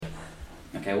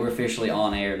Okay, we're officially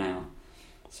on air now.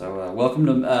 So, welcome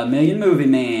to Million Movie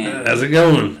Man. How's it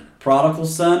going? Prodigal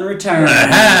Son returns.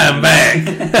 I'm back.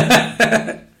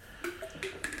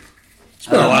 It's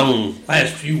been a long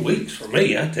last few weeks for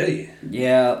me, I tell you.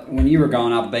 Yeah, when you were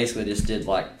gone, I basically just did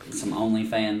like some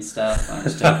OnlyFans stuff. I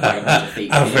just took like a bunch of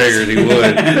feet. I figured he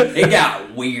would. It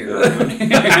got weird.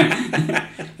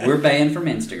 We're banned from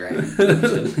Instagram.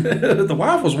 The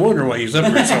wife was wondering why you was up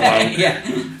for so long. Yeah.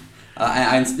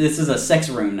 This is a sex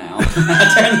room now.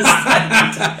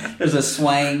 There's a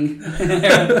swing.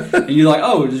 And you're like,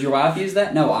 oh, does your wife use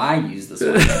that? No, I use this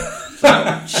one.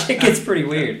 So, shit gets pretty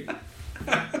weird.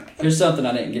 Here's something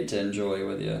I didn't get to enjoy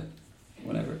with you.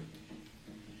 Whenever.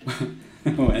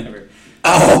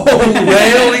 Oh,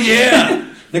 well,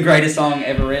 yeah. The greatest song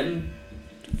ever written.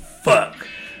 Fuck.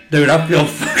 Dude, I feel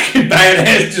fucking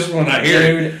badass just when I hear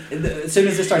it. Dude, as soon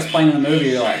as it starts playing in the movie,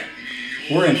 you're like,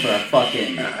 we're in for a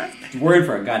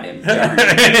goddamn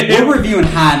journey. We're reviewing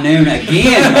High Noon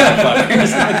again,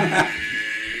 motherfuckers.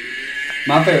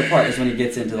 My favorite part is when he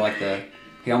gets into like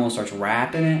he almost starts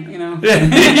rapping it, you know?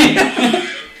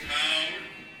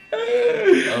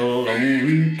 Oh,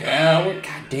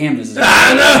 God damn, this is good.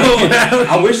 I know.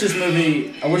 I wish the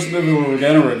movie we were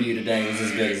going to review today was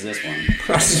as good as this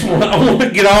one. I want to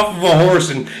get off of a horse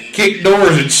and kick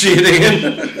doors and shit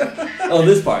in. Oh,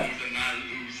 this part.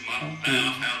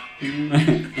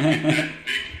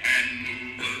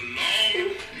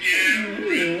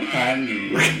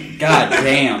 God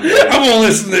damn. Dude. I'm gonna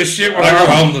listen to this shit when I go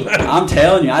home tonight. I'm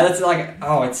telling you, that's like,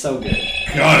 oh, it's so good.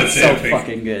 God, it's so epic.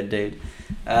 Fucking good, dude.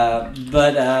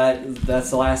 But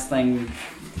that's the last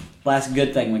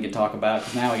good thing we could talk about,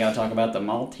 because now we got to talk about the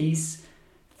Maltese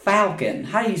Falcon.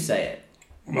 How do you say it?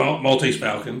 Maltese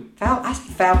Falcon. I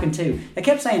said Falcon too. They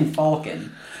kept saying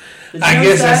Falcon. I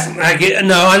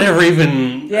never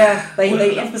even. Yeah,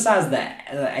 they emphasized that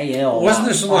the AL. Wasn't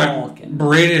there some Falcon. like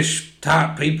British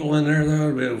type people in there though?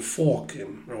 It'd be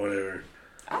Falcon or whatever.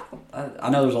 I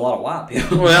know there's a lot of white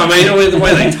people. Well, I mean, the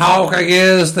way they talk, I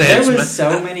guess. There was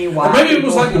so many white people. Or maybe it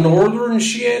was like northern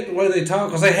shit, the way they talk,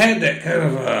 because they had that kind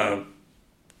of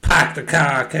pike the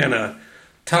car kind of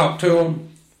talk to them.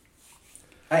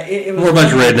 We're a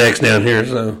bunch of rednecks down here,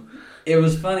 so. It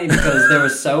was funny because there were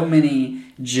so many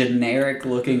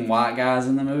generic-looking white guys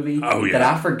in the movie that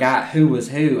I forgot who was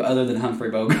who other than Humphrey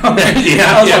Bogart.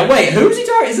 I was like, wait, who's he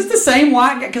talking? Is this the same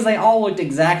white guy? Because they all looked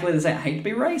exactly the same. I hate to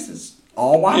be racist.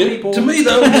 All white people. To me,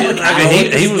 though,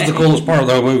 he was the coolest part of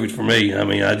the whole movie for me. I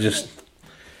mean,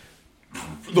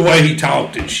 the way he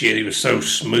talked and shit, he was so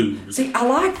smooth. See, I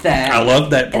like that. I love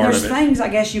that part of it. And there's things, I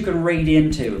guess, you can read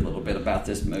into a little bit about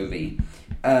this movie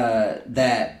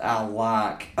that I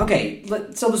like. Okay,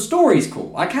 so the story's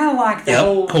cool. I kind of like the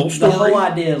whole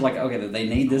idea of like, okay, they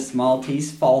need this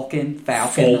Maltese Falcon,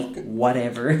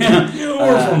 whatever.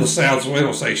 We're from the South, so we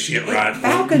don't say shit right.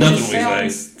 Falcon Nothing we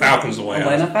say. Falcon's the way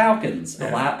Atlanta Falcons.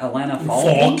 Yeah. Atlanta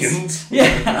Falcons.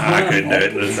 Yeah. I couldn't do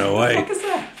it. There's no way. What the fuck is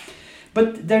that?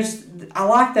 But I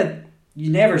like that you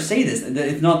never see this.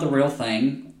 It's not the real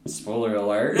thing. Spoiler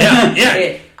alert.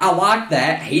 Yeah. I like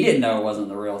that. He didn't know it wasn't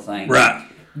the real thing. Right.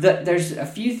 There's a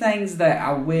few things that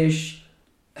I wish.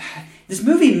 This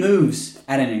movie moves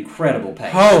at an incredible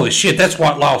pace. Holy shit! That's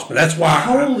what lost me. That's why.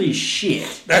 Holy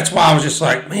shit! That's why I was just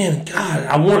like, man, God,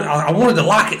 I wanted to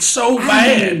like it so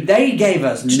bad. I mean, they gave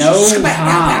us no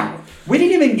time. We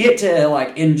didn't even get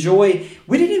to enjoy.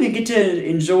 We didn't even get to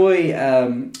enjoy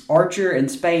Archer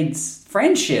and Spade's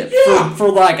friendship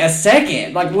for like a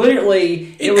second. Like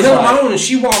literally, it was comes on and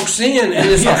she walks in and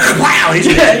it's like, wow, he's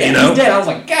dead. You know, he's dead. I was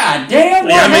like, God damn,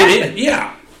 what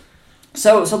happened?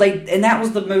 So that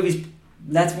was the movie's.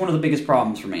 That's one of the biggest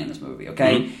problems for me in this movie.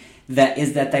 Okay,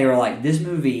 that they were like, this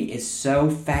movie is so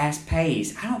fast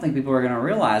paced. I don't think people are going to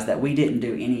realize that we didn't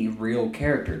do any real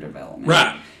character development.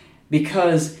 Right.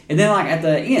 Because, and then like at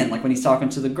the end, like when he's talking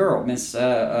to the girl, Miss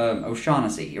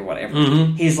O'Shaughnessy or whatever,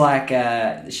 he's like,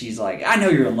 she's like, I know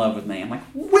you're in love with me. I'm like,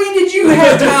 when did you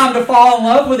have time to fall in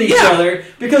love with each other?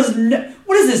 Because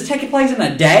what is this, taking place in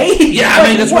a day? Yeah, I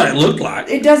mean that's what it looked like.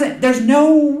 It doesn't. There's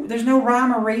no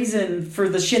rhyme or reason for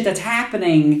the shit that's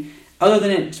happening. Other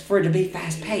than for it to be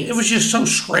fast paced. It was just so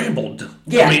scrambled.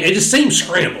 Yeah. I mean, it just seemed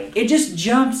scrambled. It just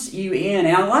jumps you in.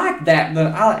 And I like that, but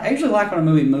I usually like when a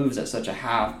movie moves at such a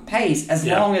high pace as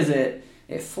long as it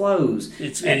flows.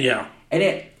 And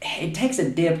it takes a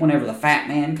dip whenever the fat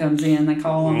man comes in, they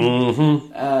call him.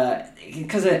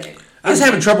 Because I was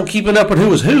having trouble keeping up with who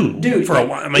was who, dude, for a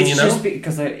while. I mean,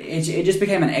 because it just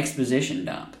became an exposition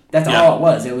dump. That's all it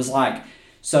was. It was like,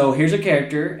 so here's a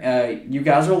character. You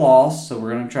guys are lost, so we're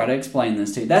going to try to explain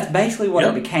this to you. That's basically what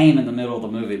it became in the middle of the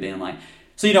movie, being like,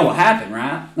 So you know what happened,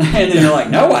 right? And then you're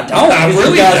like, no, I don't. I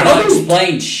really don't. don't.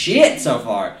 Explained shit so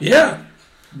far. Yeah.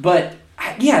 But,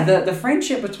 yeah, the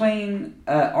friendship between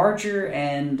Archer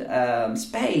and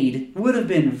Spade would have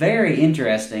been very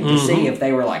interesting to see if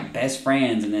they were, like, best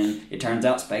friends, and then it turns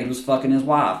out Spade was fucking his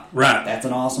wife. Right. That's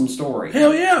an awesome story.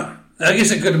 Hell yeah. I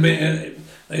guess it could have been...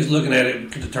 He's looking at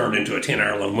it could have turned into a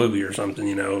 10-hour-long movie or something,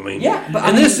 you know. I mean, yeah,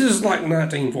 but this is like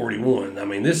 1941. I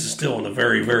mean, this is still in the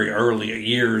very, very early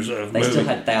years of. They still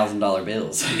had $1,000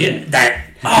 bills. Yeah, that.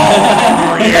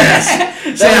 Oh yes.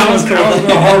 See, I was going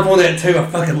to harp on that too. I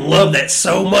fucking love that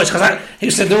so much because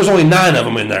he said there was only 9 of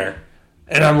them in there.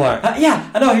 And I'm like, yeah,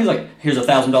 I know. He was like, "Here's a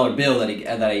 $1,000 bill that he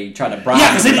tried to bribe." Yeah,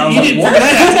 because he didn't figure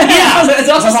that out. Yeah,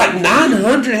 I was like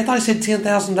 $900. I thought he said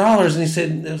 $10,000, and he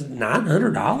said it was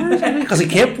 $900 because he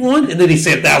kept one, and then he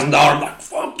said $1,000. I'm like,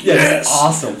 fuck yes,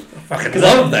 awesome. I fucking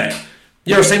love that.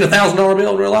 You ever seen a $1,000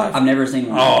 bill in real life? I've never seen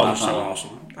one. Oh, they're so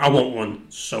awesome. I want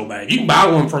one so bad. You can buy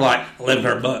one for like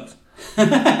 $1,100. You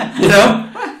know.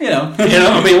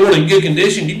 I mean, one in good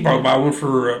condition, you can probably buy one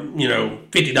for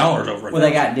 $50 over. Well,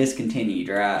 they got discontinued,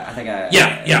 right? I think but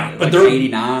like they're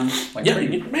 89. Like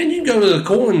man, you can go to the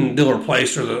coin dealer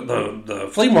place or the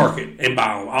flea market and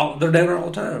buy them. They're down there all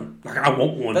the time. Like I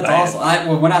want one. That's bad.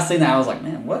 awesome. When I seen that, I was like,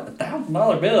 man, what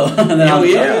 $1,000 bill? And then I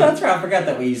was like, that's right. I forgot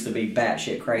that we used to be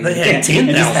batshit crazy. They had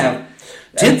 $10,000.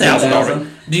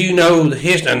 Do you know the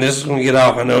history? And this is going to get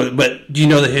off, I know, but do you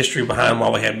know the history behind why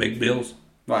we had big bills?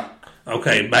 Why?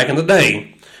 Okay, back in the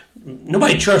day,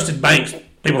 nobody trusted banks.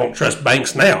 People don't trust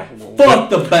banks now. Fuck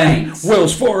the banks.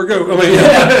 Wells Fargo. I mean,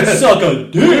 suck a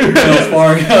dick, Wells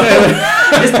Fargo.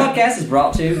 This podcast is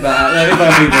brought to you by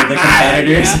the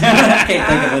competitors. I can't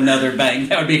think of another bank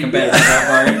that would be a competitor to Wells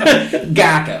Fargo.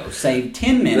 Geico saved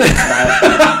 10 minutes.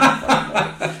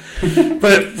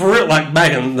 But for real, like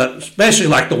back in especially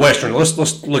like the Western, let's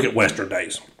look at Western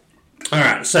days. All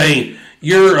right, say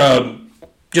you're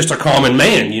just a common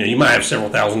man. You might have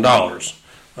several $1,000s.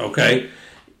 Okay,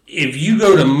 if you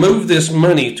go to move this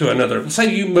money to another, say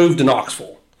you moved to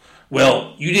Knoxville,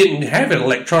 well, you didn't have it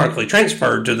electronically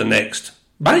transferred to the next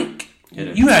bank.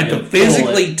 You had to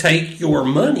physically take your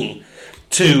money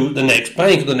to the next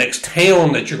bank, the next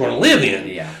town that you're going to live in.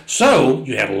 Yeah. So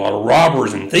you had a lot of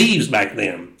robbers and thieves back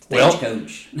then.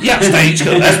 Stagecoach. Yeah,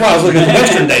 stagecoach. That's why I was looking at the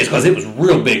Western days because it was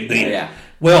real big then. Yeah.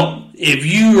 Well, if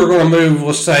you are going to move,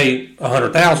 let's say,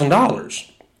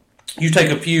 $100,000, you take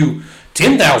a few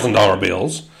 $10,000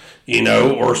 bills,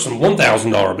 or some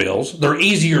 $1,000 bills. They're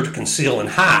easier to conceal and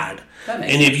hide.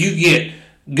 And if you get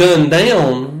gunned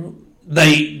down,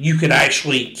 you could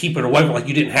actually keep it away. Like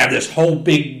you didn't have this whole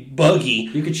big buggy.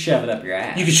 You could shove it up your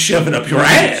ass. You could shove it up your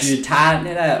ass. You tighten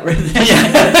it up.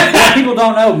 Yeah. People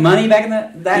don't know. Money back in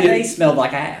that day smelled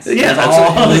like ass. Yeah, that's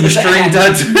all the string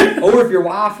touch. Or if your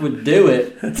wife would do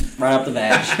it, right up the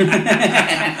vag.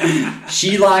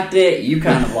 She liked it. You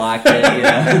kind of liked it.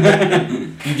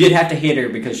 You did have to hit her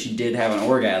because she did have an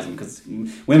orgasm because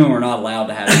women were not allowed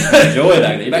to have joy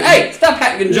back then. You're like, hey, stop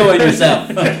enjoying yourself.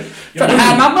 Trying to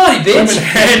hide my money, bitch. Women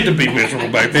had to be miserable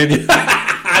back then.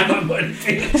 Hide my money,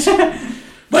 bitch.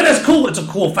 But that's cool. It's a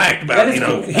cool fact about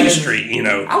cool. History.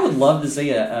 I would love to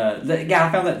see I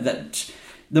found that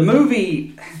the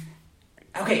movie.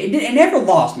 Okay, it never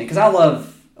lost me because I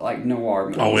love like noir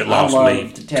movies. Oh, it lost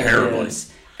me terribly.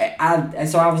 So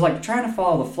I was like trying to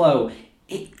follow the flow.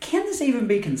 Can this even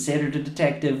be considered a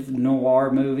detective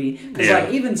noir movie? Because like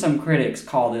even some critics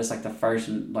call this like the first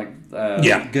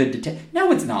good detective.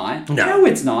 No, it's not. No,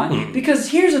 it's not. Mm. Because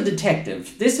here's a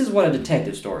detective. This is what a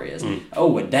detective story is. Mm.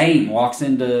 Oh, a dame walks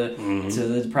into to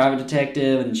the private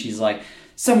detective and she's like,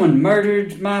 someone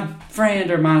murdered my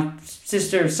friend or my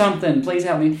sister or something. Please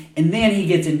help me. And then he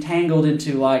gets entangled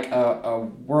into like a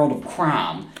world of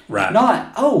crime. Right.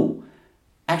 Not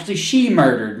actually, she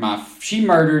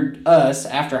murdered us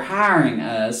after hiring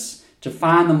us to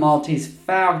find the Maltese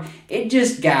Falcon. It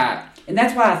just got, and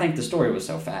that's why I think the story was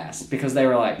so fast because they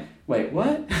were like, "Wait,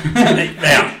 what? Wait,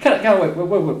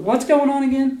 what's going on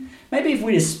again?" Maybe if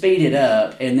we just speed it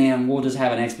up and then we'll just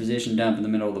have an exposition dump in the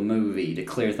middle of the movie to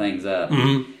clear things up,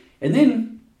 and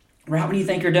then right when you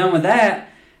think you're done with that,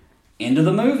 end of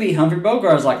the movie, Humphrey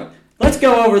Bogart's like, let's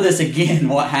go over this again,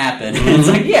 what happened. Mm-hmm. It's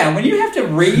like, yeah, when you have to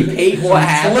repeat what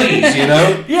happened. Please,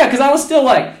 Yeah, because I was still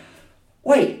like,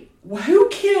 wait, who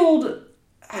killed...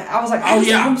 I was like, I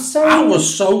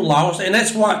was so lost. And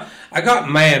that's why I got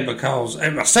mad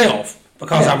at myself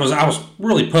because I was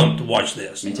really pumped to watch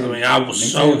this. Me too. I mean, I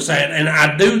was so excited. And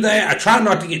I do that. I try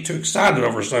not to get too excited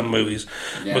over some movies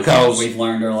because... We've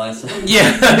learned our lesson.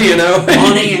 Yeah,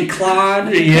 Bonnie and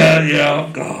Clyde. Yeah,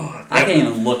 God. I can't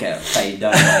even look at Faye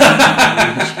Dunaway.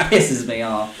 She pisses me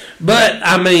off. But,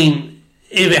 I mean,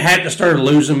 if it hadn't started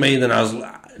losing me, then I was.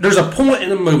 There's a point in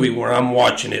the movie where I'm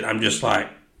watching it, I'm just like.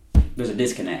 There's a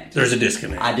disconnect. There's a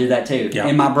disconnect. I do that too. Yeah.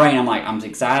 In my brain, I'm like, I'm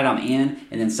excited, I'm in,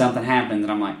 and then something happens,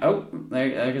 and I'm like, oh,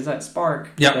 there goes that spark.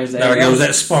 Yep, there goes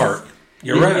that spark.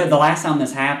 You're right. Yeah, the last time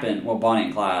this happened, well, Bonnie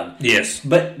and Clyde. Yes.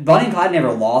 But Bonnie and Clyde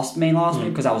never lost me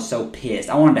because I was so pissed.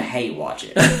 I wanted to hate watch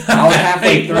it. I was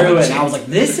halfway through it, and I was like,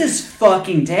 this is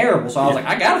fucking terrible. So I was like,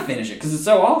 I gotta finish it because it's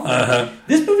so awful.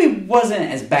 This movie wasn't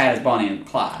as bad as Bonnie and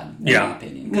Clyde, in my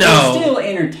opinion. No. It's still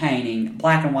entertaining.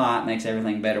 Black and white makes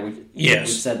everything better. We've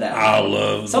said that. I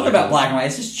love something about black and white.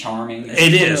 It's just charming.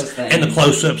 It is. And the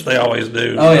close-ups they always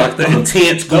do. Oh, yeah. Like the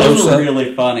intense close-ups. Those were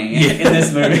really funny in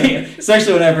this movie.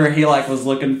 Especially whenever he was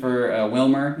looking for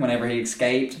Wilmer, whenever he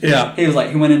escaped. Yeah. He was like,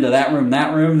 he went into that room,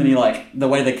 then he the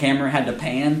way the camera had to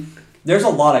pan. There's a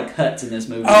lot of cuts in this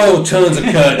movie. Oh, tons of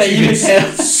cuts. That you can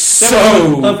tell.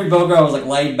 So Humphrey Bogart was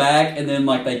laid back, and then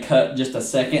they cut just a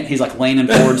second. He's leaning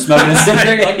forward, smoking a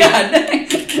cigarette. You're like, God dang.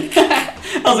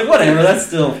 I was like, whatever. That's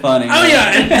still funny. Oh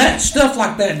yeah, and that stuff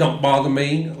like that don't bother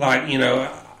me.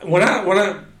 When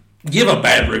I give a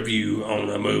bad review on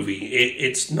a movie,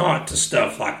 it's not to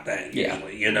stuff like that.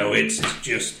 Usually, it's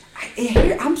just.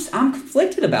 I'm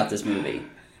conflicted about this movie.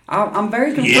 I'm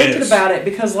very conflicted about it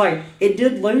because it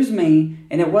did lose me,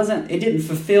 and it didn't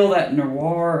fulfill that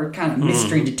noir kind of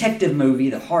mystery detective movie,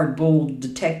 the hard-boiled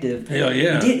detective. Hell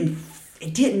yeah.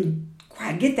 It didn't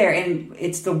quite get there, and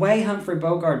it's the way Humphrey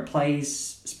Bogart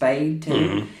plays Spade too.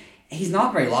 Mm-hmm. He's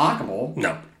not very likable.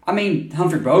 No. I mean,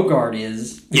 Humphrey Bogart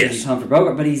is. Yes. He's Humphrey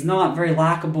Bogart, but he's not very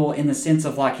likable in the sense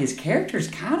of his character's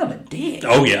kind of a dick.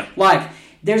 Oh yeah.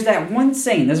 There's that one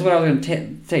scene. This is what I was going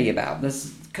to tell you about. This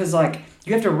because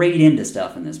you have to read into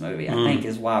stuff in this movie, I think,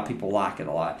 is why people like it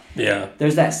a lot. Yeah.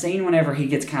 There's that scene whenever he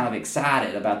gets kind of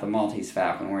excited about the Maltese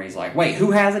Falcon where he's like, wait, who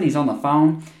has it? He's on the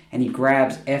phone, and he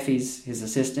grabs Effie's, his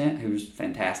assistant, who's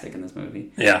fantastic in this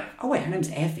movie. Yeah. Oh, wait, her name's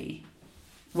Effie.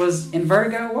 Was in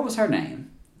Vertigo, what was her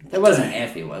name? It wasn't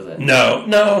Effie, was it?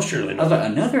 No, surely not. I was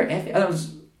like, another Effie?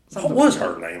 What was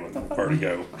her name in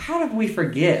Vertigo? How did we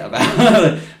forget about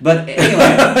it? But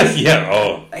anyway.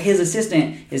 Yeah, his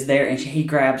assistant is there, and he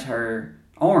grabs her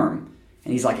arm,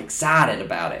 and he's excited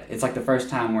about it. It's the first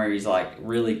time where he's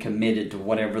really committed to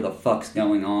whatever the fuck's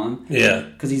going on. Yeah.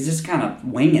 Because he's just kind of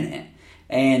winging it.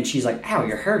 And she's like, ow,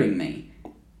 you're hurting me.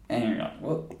 And you're like,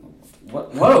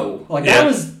 what? Whoa.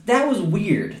 That was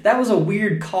weird. That was a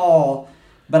weird call.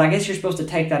 But I guess you're supposed to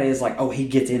take that as he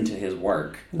gets into his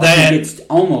work. He gets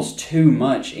almost too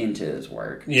much into his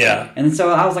work. Yeah. And so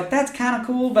I was like, that's kind of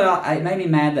cool, but it made me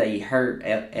mad that he hurt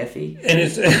Effie. And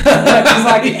it's...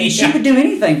 she would do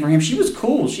anything for him. She was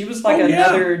cool. She was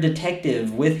another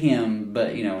detective with him,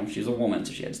 but, she was a woman,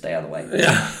 so she had to stay out of the way.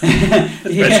 Yeah.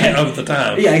 Especially of the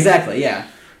time. Yeah, exactly, yeah.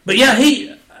 But yeah,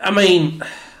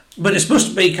 but it's supposed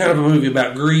to be kind of a movie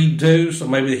about greed, too, so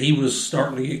maybe he was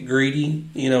starting to get greedy,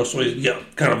 so he's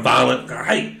kind of violent.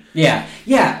 Hey. Yeah.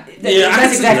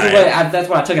 That's exactly that's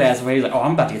what I took it as. Where he was like, oh,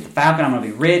 I'm about to get the Falcon, I'm going to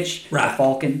be rich. Right. The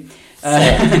Falcon.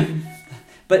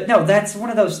 But no, that's one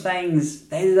of those things,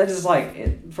 that just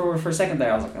for a second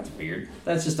there, I was like, that's weird.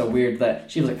 That's just a weird, that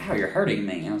she was like, oh, you're hurting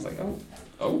me. And I was like, oh.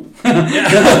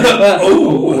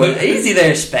 Easy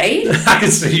there, Spade. I can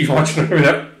see you watching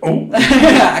her. Oh.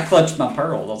 I clutched my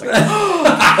pearls. I was like,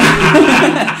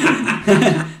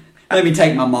 oh. Let me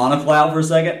take my monocle out for a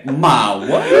second. My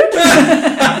what?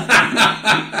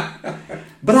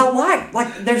 But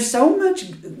I there's so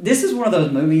much. This is one of those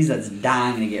movies that's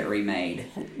dying to get remade.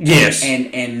 Yes.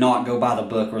 And not go by the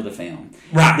book or the film.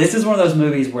 Right. This is one of those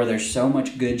movies where there's so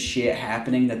much good shit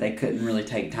happening that they couldn't really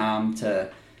take time to.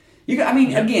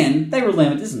 Again, they were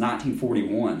limited. This is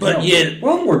 1941. But yet...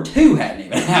 World War II hadn't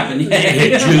even happened yet.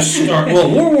 It had just started. Well,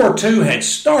 World War II had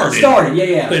started.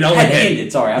 Yeah. But it only had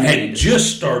ended. Sorry, had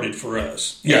just started for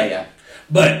us. Yeah.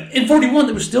 But in 41,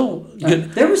 there was still...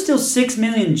 Good. There were still 6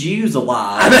 million Jews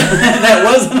alive. That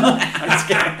wasn't allowed.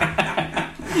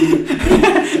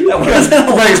 That wasn't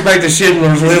allowed. Brings back to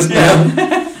Schindler's List now.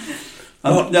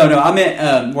 No, I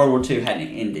meant World War II hadn't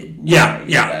ended. Yeah.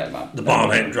 The bomb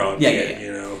hadn't dropped yet,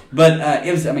 But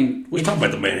it was, we were talking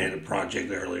about the Manhattan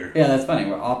Project earlier. Yeah, that's funny.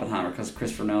 Oppenheimer, because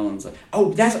Christopher Nolan's...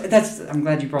 that's. I'm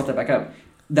glad you brought that back up.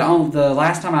 The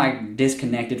last time I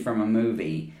disconnected from a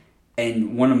movie,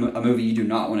 and a movie you do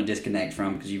not want to disconnect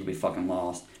from because you would be fucking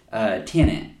lost,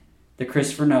 Tenet. The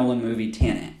Christopher Nolan movie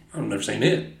Tenet. I've never seen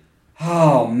it.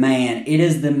 Oh, man. It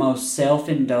is the most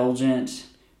self-indulgent...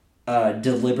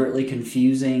 deliberately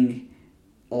confusing,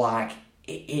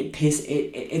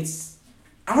 it's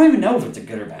I don't even know if it's a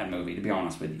good or bad movie, to be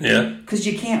honest with you. Yeah. Because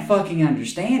you can't fucking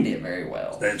understand it very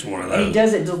well. That's one of those. And he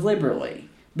does it deliberately.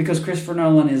 Because Christopher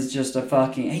Nolan is just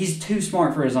he's too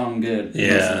smart for his own good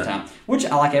most of the time. Which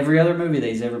I like every other movie that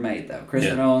he's ever made, though.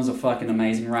 Christopher Nolan's a fucking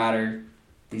amazing writer.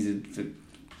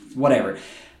 Whatever.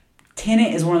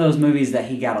 Tenet is one of those movies that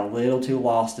he got a little too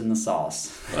lost in the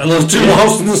sauce. A little too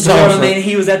lost in the sauce. You know what I mean?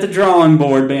 He was at the drawing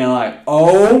board being like,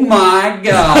 "Oh my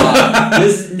god,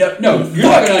 you're not going to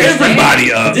understand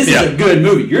everybody up. This is a good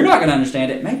movie. You're not going to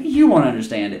understand it. Maybe you won't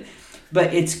understand it,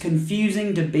 but it's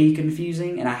confusing to be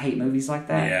confusing, and I hate movies like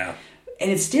that. Yeah, and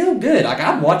it's still good. Like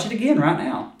I'd watch it again right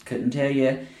now. Couldn't tell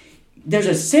you. There's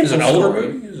a simple Is it an older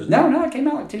story. movie? No, it came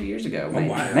out like 2 years ago. Oh, maybe.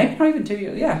 wow. Maybe not even 2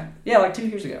 years. Yeah, like 2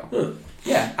 years ago. Huh.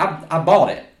 Yeah, I bought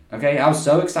it. Okay, I was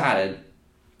so excited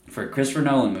for a Christopher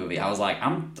Nolan movie. I was like,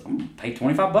 I'm gonna pay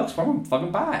 $25 for it. I'm gonna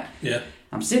fucking buy it. Yeah.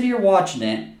 I'm sitting here watching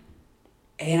it,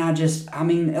 and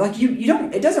you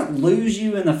don't. It doesn't lose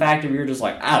you in the fact of you're just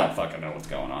like, I don't fucking know what's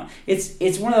going on.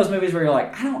 It's one of those movies where you're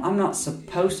like, I'm not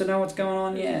supposed to know what's going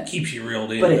on yet. Keeps you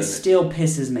reeled in, but it still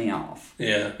pisses me off.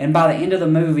 Yeah. And by the end of the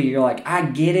movie, you're like, I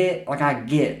get it. Like I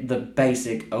get the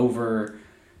basic overarching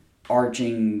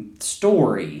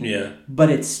story. Yeah. But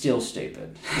it's still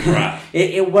stupid. Right.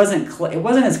 it wasn't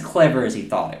as clever as he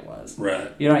thought it was.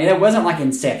 Right. You know, it wasn't like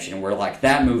Inception where like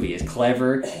that movie is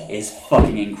clever, is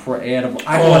fucking incredible.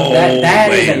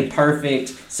 That is a perfect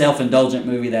self-indulgent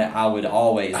movie that I would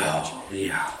always watch. Oh,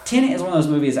 yeah. Tenet is one of those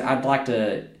movies that I'd like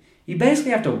to. You basically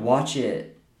have to watch it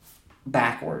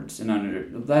backwards and under.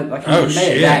 Like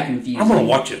made it that confusing. I'm gonna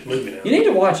watch this movie now. You need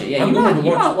to watch it. Yeah, you might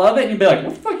love it, and you'd be like,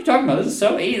 "What the fuck are you talking about? This is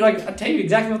so easy." Like I tell you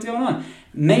exactly what's going on.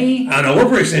 I know we're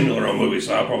pretty similar on movies,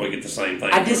 so I'll probably get the same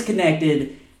thing. I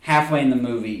disconnected halfway in the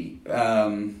movie,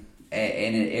 and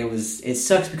it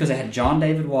sucks because it had John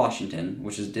David Washington,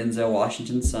 which is Denzel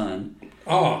Washington's son.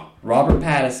 Oh. Robert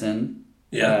Pattinson.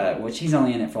 Yeah. Which he's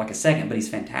only in it for like a second, but he's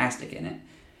fantastic in it.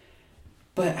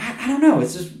 But I don't know.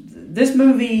 It's just this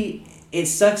movie. It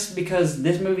sucks because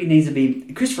this movie needs to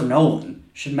be. Christopher Nolan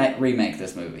should remake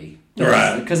this movie.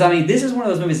 Right. Because, I mean, this is one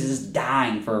of those movies that's just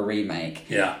dying for a remake.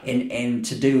 Yeah. And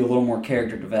to do a little more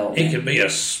character development. It could be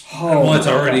it's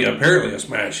already apparently a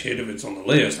smash hit if it's on the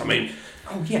list. I mean.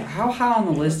 Oh, yeah. How high on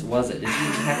the list was it?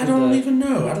 I don't even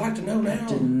know. I'd like to know now. I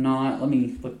did not. Let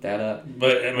me look that up.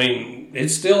 But, I mean,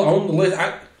 it's still on the list.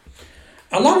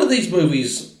 A lot of these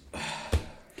movies.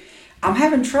 I'm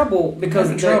having trouble because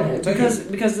the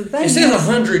thing it says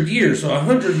 100 years, so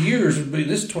 100 years would be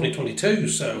this is 2022.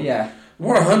 So yeah,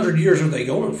 what 100 years are they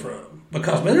going from?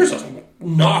 Because man, there's some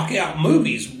knockout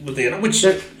movies within which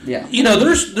you know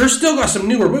there's still got some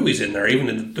newer movies in there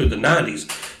even through the 90s.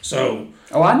 So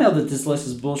I know that this list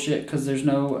is bullshit because there's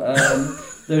no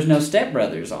Step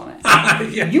Brothers on it.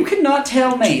 Yeah. You cannot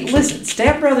tell me. Listen,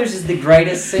 Step Brothers is the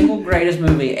single greatest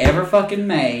movie ever fucking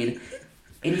made.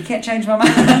 And you can't change my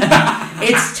mind.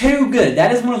 It's too good.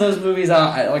 That is one of those movies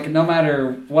I like. No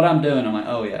matter what I'm doing, I'm like,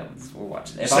 oh yeah, we're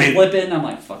watching it. If I'm flipping, I'm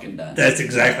like, fucking done. That's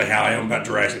exactly how I am about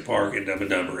Jurassic Park and Dumb and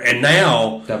Dumber. And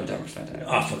now, Dumb and Dumber's fantastic.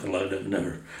 I fucking love Dumb and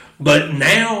Dumber. But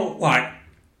now, like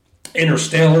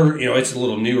Interstellar, you know, it's a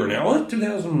little newer now. What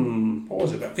 2000? What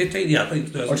was it about 15? Yeah, I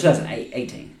think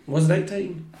 2018. Was it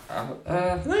 18?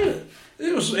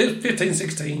 It was 15,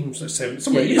 16,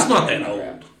 17. It's not that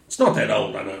old. It's not that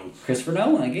old, I know. Christopher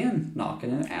Nolan, again,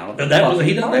 knocking it out of the park.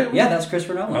 He done that? Yeah, that's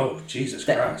Christopher Nolan. Oh, Jesus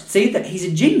Christ. See, he's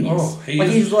a genius. Oh,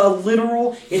 he's a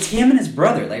literal... It's him and his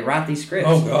brother. They write these scripts.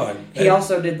 Oh, God. He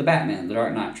also did the Batman, the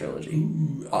Dark Knight trilogy.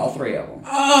 Ooh. All three of them.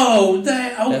 Oh,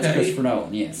 okay. That's Christopher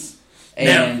Nolan, yes.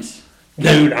 And...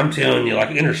 Now, dude, I'm telling you,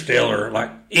 like, Interstellar,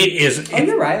 like, it is... Oh,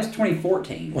 you're right. It was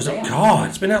 2014. Was it? God,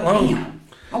 it's been that long. Damn.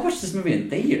 I watched this movie in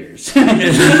theaters. Damn.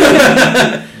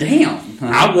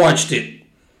 I watched it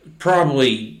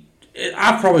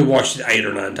I've probably watched it 8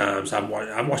 or 9 times. I've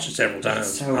watched it several times.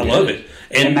 So I love it.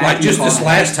 And like just this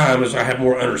last time, as I have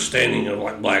more understanding of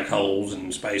like black holes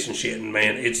and space and shit. And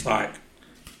man, it's like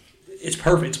it's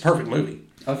perfect. It's a perfect movie.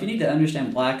 Oh, if you need to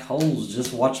understand black holes,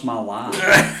 just watch my live.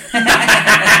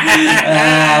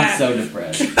 I'm so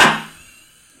depressed.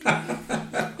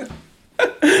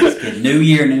 New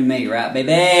year, new me, right, baby?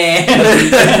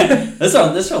 This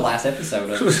is our last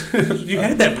episode of it. You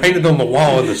had that painted on the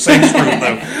wall in the sex room,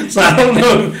 though. So I don't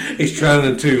know if he's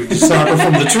trying to decipher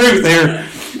from the truth there.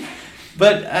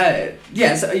 But,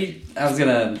 so I was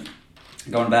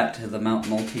going back to the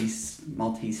Maltese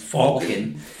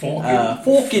Falcon.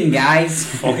 Falcon, guys.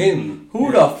 Falcon.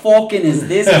 Who the Falcon is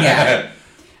this guy?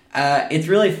 It's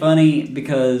really funny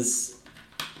because...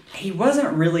 He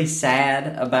wasn't really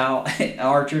sad about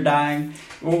Archer dying.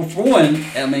 Well, for one,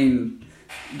 I mean,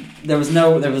 there was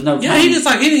no. Yeah, he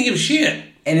didn't give a shit.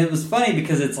 And it was funny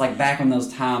because it's like back when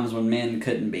those times when men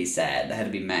couldn't be sad. They had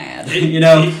to be mad. You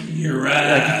know? You're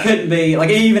right. Like, you couldn't be... Like,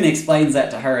 he even explains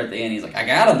that to her at the end. He's like, I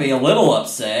gotta be a little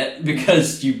upset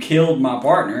because you killed my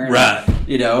partner. Right.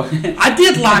 You know? I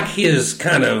did like his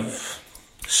kind of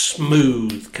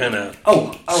smooth, kind of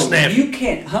snap. You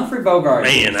can't... Humphrey Bogart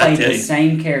played the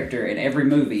same character in every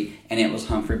movie, and it was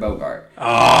Humphrey Bogart.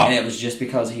 Oh. And it was just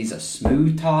because he's a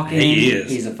smooth talking... He is.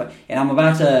 He's a... And I'm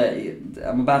about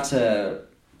to...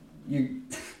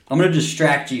 I'm going to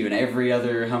distract you in every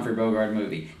other Humphrey Bogart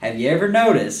movie. Have you ever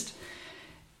noticed...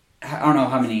 I don't know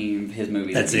how many of his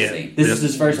movies you've seen. This is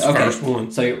his first... Okay, first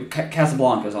one. So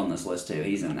Casablanca's on this list, too.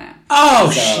 He's in that. Oh,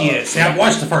 shit. See, I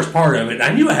watched the first part of it.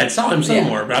 I knew I had saw him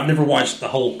somewhere, but I've never watched the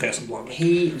whole Casablanca.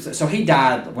 He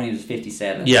died when he was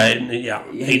 57. Yeah.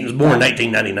 He was born in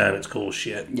 1899. It's cool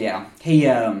shit. Yeah. He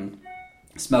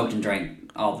smoked and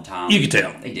drank all the time. You could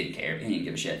tell. He didn't care. He didn't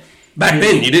give a shit. Back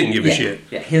then, you didn't give a shit.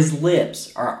 Yeah, his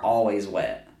lips are always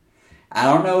wet. I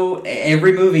don't know,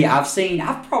 every movie I've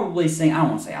probably seen, I don't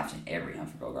want to say I've seen every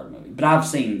Humphrey Bogart movie, but I've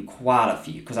seen quite a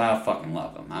few, because I fucking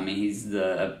love him. I mean, he's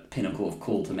the pinnacle of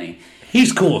cool to me.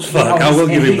 He's cool as fuck, I will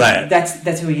give him that.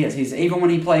 That's who he is. He's even when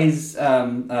he plays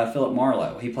Philip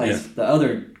Marlowe, he plays the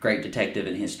other great detective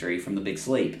in history from The Big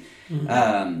Sleep.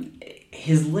 Mm-hmm.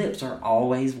 His lips are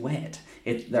always wet.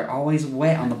 They're always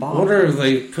wet on the bottom. I wonder if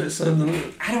they put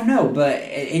something... I don't know, but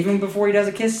even before he does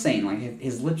a kiss scene, like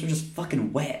his lips are just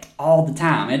fucking wet all the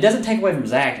time. And it doesn't take away from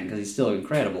his acting because he's still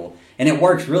incredible. And it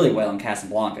works really well in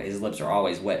Casablanca. His lips are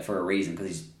always wet for a reason because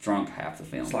he's drunk half the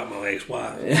film. It's like my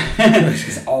ex-wife.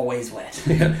 She's always wet.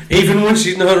 Yeah, even when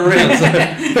she's not around. So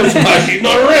that's why she's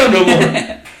not around no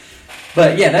more.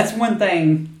 But yeah, that's one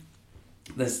thing...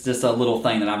 That's just a little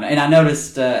thing that and I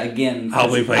noticed again.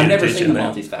 I've never seen the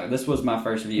Maltese Falcon. This was my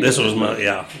first view. This was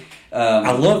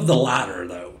I love the lighter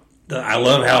though. I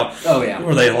love how how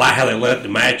they let the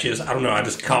matches. I don't know. I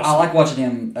just caught. I like watching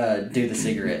him do the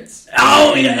cigarettes.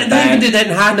 Oh yeah, and they even did that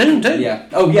in High Noon too. Yeah.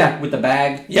 Oh yeah, with the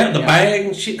bag. Yeah, the bag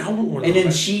and shit. And then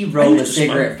she rolled a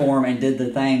cigarette for him and did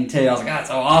the thing too. I was like, "God, it's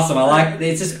so awesome!" I like.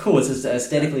 It's just cool. It's just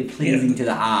aesthetically pleasing to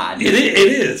the eye. It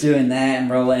is doing that and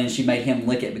rolling, and she made him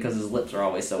lick it because his lips are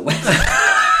always so wet. Did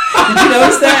you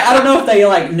notice that? I don't know if they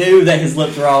knew that his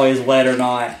lips were always wet or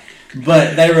not.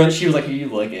 But she was like, "You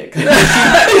lick it." She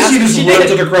just rubbed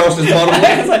it across his bottom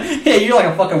lip. Like, yeah, you're like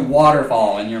a fucking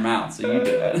waterfall in your mouth, so you do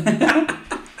it.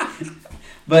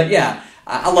 But yeah,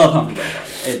 I love Humphrey Bogart.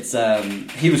 It's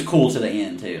he was cool to the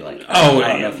end too. Like I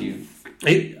don't know if you've.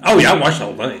 I watched the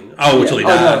whole thing. Until he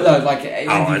died. No, like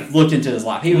if you looked into his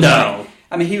life, he was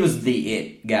he was the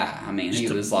it guy. I mean,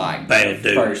 he was like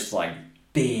the first like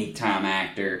big time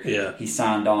actor. Yeah, he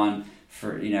signed on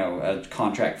for a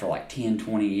contract for like 10,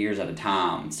 20 years at a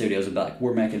time. Studios would be like,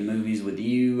 we're making movies with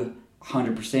you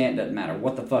 100%, doesn't matter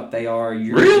what the fuck they are.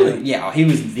 Really? Yeah, he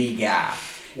was the guy.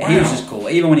 Wow. He was just cool.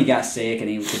 Even when he got sick and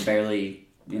he could barely,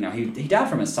 he died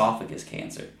from esophagus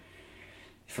cancer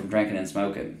from drinking and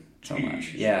smoking so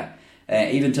much. Yeah.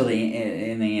 Even till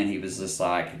in the end, he was just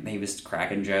like, he was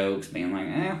cracking jokes, being like,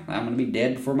 I'm going to be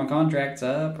dead before my contract's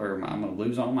up, or I'm going to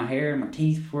lose all my hair and my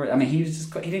teeth before. I mean, he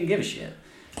didn't give a shit.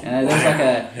 There's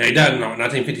he died in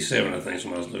 1957, I think, is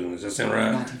when I was looking. Does that sound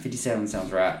right? 1957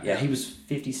 sounds right. Yeah, he was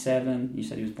 57. You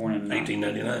said he was born in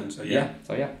 1899. So yeah.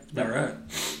 That's about right.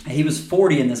 He was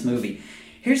 40 in this movie.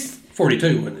 Here's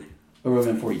 42, wasn't he? Or would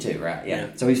have been 42, right? Yeah.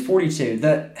 So he's 42.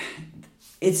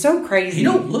 It's so crazy. He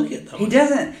don't look it though. He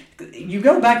doesn't. You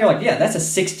go back, you're like, yeah, that's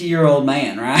a 60-year-old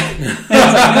man, right? It's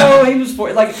like, no, he was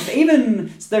 40. Like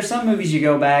even there's some movies you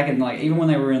go back and like even when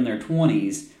they were in their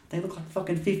 20s. They look like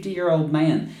fucking 50-year-old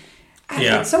man.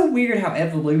 It's so weird how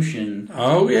evolution.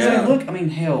 Oh yeah.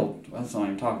 Hell, let's not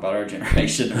even talk about our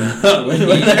generation. But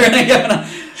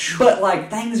like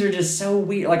things are just so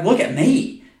weird. Like look at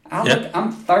me.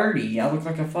 I'm 30. I look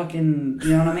like a fucking. You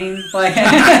know what I mean? Like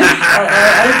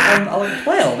I look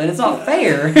 12, and it's not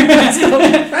fair.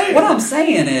 What I'm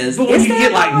saying is, but when you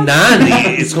get like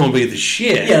 90, it's gonna be the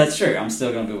shit. Yeah, that's true. I'm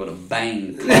still gonna be able to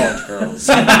bang college girls.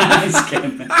 I'm just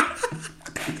kidding.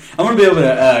 I'm going to be able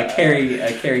to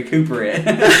Carrie Cooper it.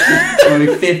 I'm going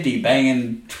to be 50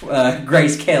 banging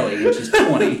Grace Kelly, which is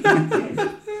 20.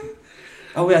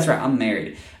 Oh, that's right. I'm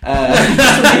married.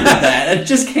 That. It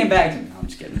just came back to me. No, I'm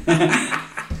just kidding.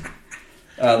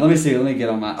 Let me see. Let me get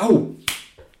on my... Oh!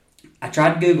 I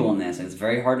tried Googling this, and it's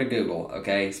very hard to Google,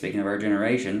 okay? Speaking of our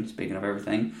generation, speaking of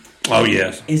everything. Oh,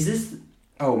 yes. Is this...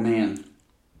 Oh, man.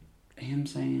 Him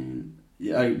saying...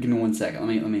 give me 1 second.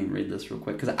 Let me read this real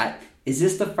quick. Because is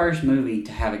this the first movie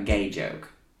to have a gay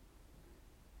joke?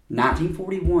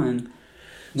 1941.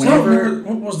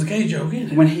 What was the gay joke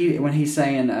in? When he's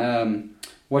saying,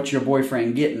 what's your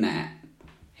boyfriend getting at?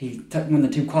 When the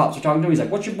two cops were talking to him, he's like,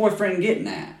 what's your boyfriend getting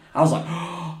at? I was like,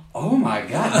 oh my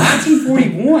God,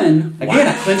 1941. Again,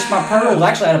 I clenched my pearls.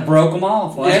 Actually, I broke them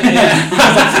off.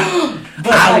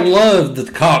 I love the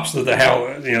cops that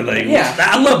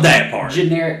I love that part.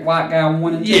 Generic white guy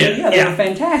 1 and 2. Yeah, they were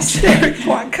fantastic. Generic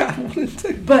white guy 1 and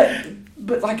 2.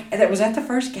 But like, was that the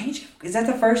first gay joke? Is that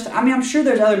the first? I mean, I'm sure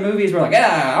there's other movies where like,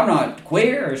 I'm not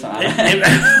queer or something.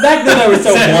 Back then they were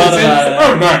so blunt about it.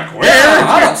 I'm not queer.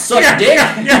 I don't suck dick.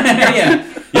 Yeah.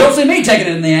 You don't see me taking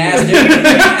it in the ass, dude.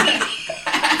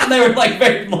 They were like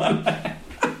very blunt.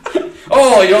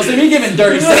 Oh, you don't see me giving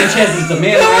dirty Sanchez's to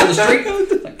men around the street.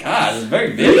 Like, God, it's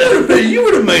very big. You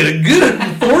would have made a good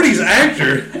 40s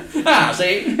actor.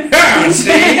 See.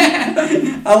 See.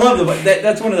 I love the way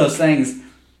that's one of those things.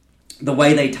 The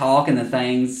way they talk and the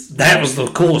things. That was the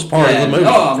coolest part of the movie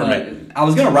for me. I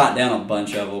was gonna write down a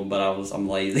bunch of them, but I'm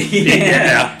lazy.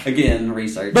 Yeah. Again,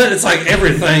 research. But it's like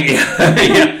everything.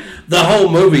 Yeah. The whole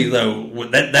movie, though,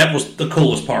 that was the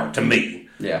coolest part to me.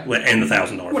 Yeah. And the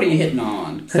 $1,000. What are you hitting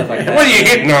on? Stuff like that. What are you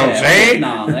hitting on, Shane?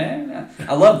 No,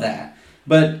 I love that.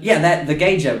 But yeah, the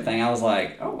gay joke thing, I was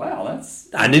like, oh wow, that's.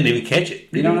 I didn't even catch it.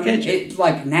 You know what I mean? It's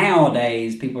like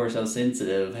nowadays, people are so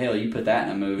sensitive. Hell, you put that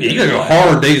in a movie. Yeah, you gotta go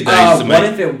hard these days. What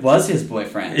if it was his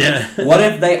boyfriend? Yeah. What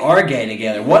if they are gay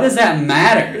together? What does that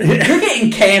matter? You're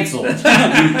getting canceled.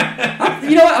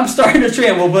 You know what? I'm starting a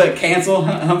trend. We'll put cancel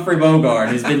Humphrey Bogart,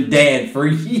 who's been dead for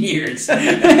years.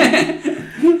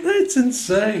 That's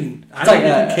insane. I didn't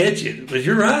even catch it, but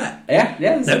you're right.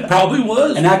 Yeah. That probably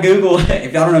was. And I Google,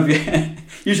 if y'all don't know if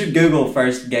you should Google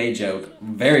first gay joke.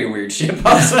 Very weird shit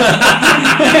pops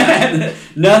up.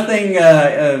 Nothing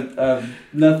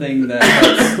that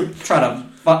helps try to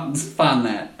find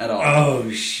that at all. Oh,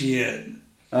 shit.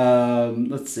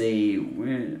 Let's see.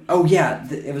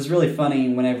 It was really funny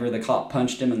whenever the cop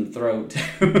punched him in the throat.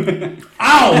 Oh,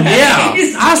 yeah.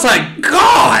 I was like,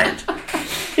 God.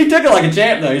 He took it like a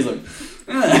champ, though. He's like,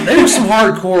 there was some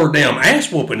hardcore damn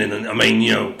ass whooping in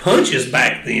punches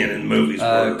back then in movies.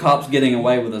 Cops getting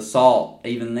away with assault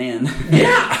even then.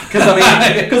 Yeah.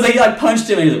 Because they like punched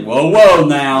him and he's like, whoa,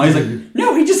 now. He's like,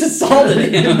 no, he just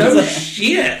assaulted him. No like,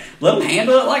 shit. Let them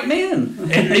handle it like men.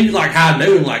 And he was like high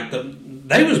noon,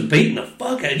 they was beating the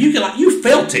fuck out of you. You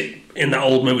felt it in the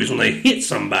old movies when they hit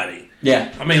somebody.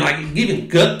 Yeah. I mean, like giving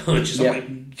gut punches. Yep. I'm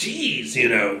like, geez,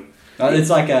 It's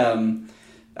like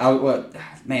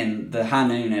the High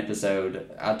Noon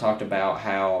episode. I talked about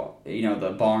how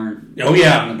the barn. Oh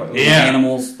yeah, the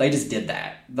animals. They just did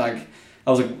that. Like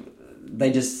I was like,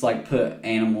 they just like put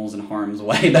animals in harm's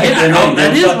way.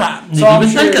 That is right. So I'm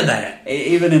even sure, think of that.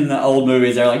 Even in the old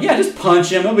movies, they're like, yeah, just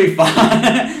punch him. It'll be fine.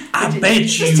 I bet you.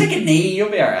 Just take a knee. You'll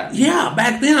be all right. Yeah,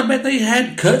 back then I bet they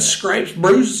had cuts, scrapes,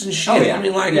 bruises, and shit. Oh, yeah. I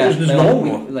mean, it was just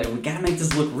normal. We gotta make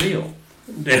this look real.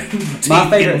 My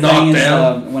favorite thing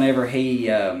is whenever he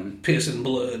pissing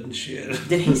blood and shit.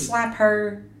 Did he slap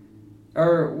her,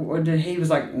 or did he was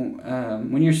like,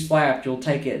 when you're slapped, you'll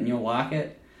take it and you'll like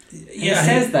it? Yeah, it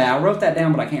says that. I wrote that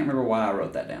down, but I can't remember why I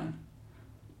wrote that down.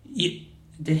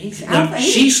 Did he? No,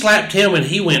 she slapped him and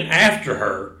he went after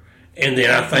her, and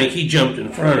then I think he jumped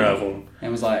in front of him and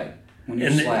was like, when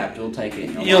you're slapped, you'll take it.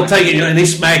 And you'll take it, and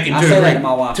he's smacking I two say or that three, to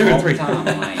my wife two all or three the time.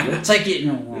 I'm like, you'll take it and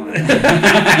you'll want it.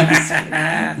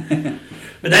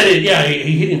 But that is,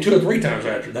 he hit him 2 or 3 times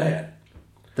after that.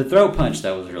 The throat punch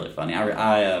though was really funny.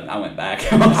 I went back. I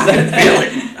could feel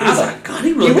it. I was like, God,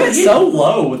 he went so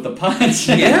low with the punch.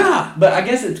 Yeah, but I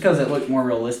guess it's because it looked more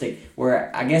realistic.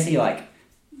 Where I guess he was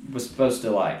supposed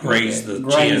to graze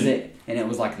it, and it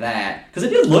was like that because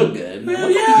it did look good. Well,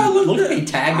 it looked good. He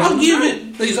tagged. I'll give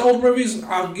it these old movies.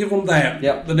 I'll give them that.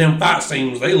 Yep. The damn fight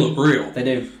scenes, they look real. They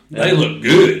do. They look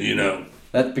good.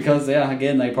 That's because,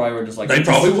 again, they probably were just like... They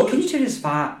probably would. Can you do this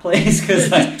fight, please?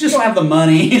 Because you don't have the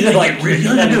money to, you're going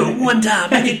to do it one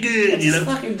time, make it good, Just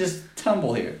fucking just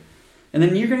tumble here. And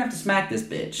then you're going to have to smack this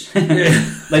bitch.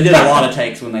 They did a lot of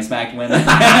takes when they smacked women.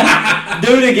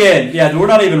 Do it again. Yeah, we're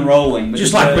not even rolling. But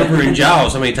just like remember in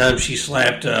Jaws, how many times she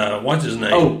slapped, what's his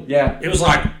name? Oh, yeah. It was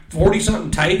like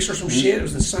 40-something takes or some shit. It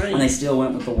was insane. And they still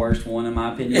went with the worst one, in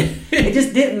my opinion. It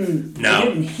just didn't... No. It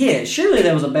didn't hit. Surely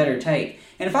there was a better take.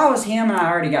 And if I was him and I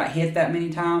already got hit that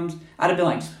many times, I'd have been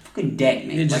like, fucking deck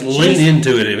me. Just lean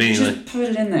into it immediately. Just put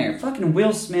it in there. Fucking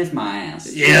Will Smith my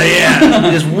ass. Yeah.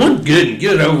 Just one good and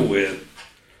get it over with.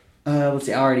 Let's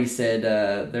see, I already said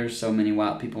there's so many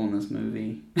white people in this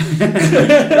movie.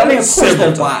 I mean, of course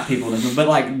there's white people in this movie, but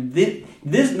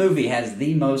this movie has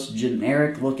the most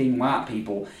generic looking white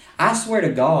people. I swear to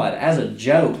God, as a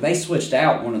joke, they switched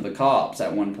out one of the cops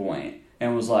at one point.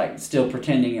 And was still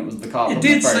pretending it was the cop from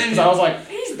the first. Because I was like,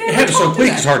 he's it happened so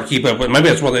quick, it's hard to keep up with. Maybe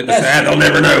that's why they decide they'll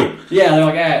never know. Yeah, they're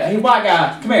like, hey, white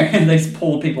guy, come here. And they just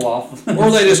pull people off.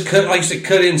 Or they just cut, like you said,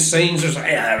 cut in scenes. There's like,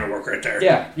 yeah, that'll work right there.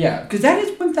 Yeah. Because that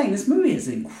is one thing. This movie is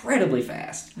incredibly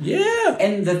fast. Yeah.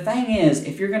 And the thing is,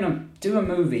 if you're going to do a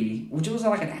movie, which was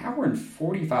like an hour and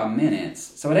 45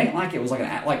 minutes, so it ain't like it was like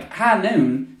High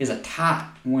Noon is a tight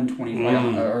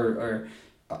 125 or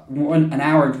an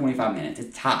hour and 25 minutes.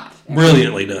 It's tight.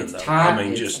 Brilliantly done, it's though. Tight. I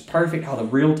mean, it's just perfect. How the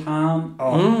real time.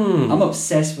 I'm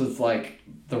obsessed with like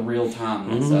the real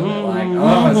timeness of it. Like,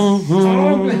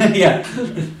 it's yeah.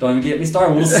 Don't even get me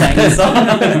started. We'll sing the song.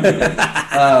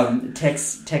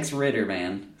 Tex Ritter,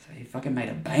 man. He fucking made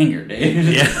a banger,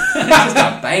 dude. Yeah. Just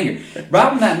a banger.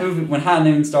 Right when that movie, when High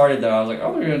Noon started, though, I was like,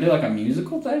 oh, they're going to do like a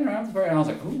musical thing right after the and I was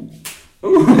like, ooh.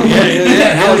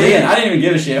 Yeah. I was in. I didn't even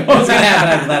give a shit what was going to happen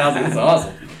after that. I was like, this is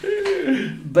awesome.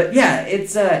 But yeah,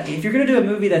 it's if you're going to do a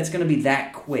movie that's going to be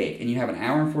that quick and you have an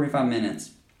hour and 45 minutes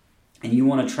and you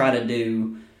want to try to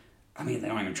do, I mean, they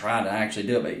don't even try to actually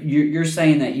do it, but you're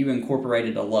saying that you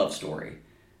incorporated a love story.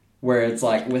 Where it's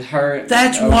like with her.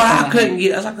 That's why I couldn't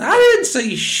get. I was like, I didn't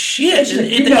see shit.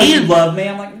 You love me.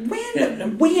 I'm like,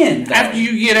 when? Though? After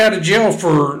you get out of jail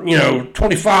for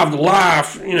 25 to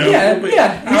life,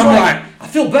 Yeah. I'm like, I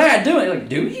feel bad doing it. Like,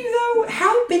 do you though?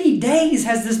 How many days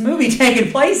has this movie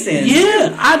taken place in?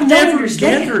 Yeah, I never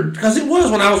gathered because it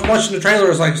was when I was watching the trailer. It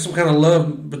was like some kind of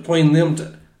love between them.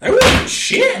 There wasn't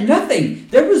shit. Nothing.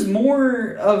 There was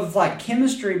more of like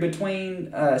chemistry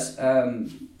between us.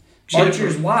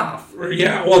 Archer's wife.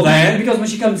 Yeah, well, that. Because when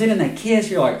she comes in and they kiss,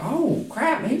 you're like, oh,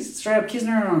 crap, he's straight up kissing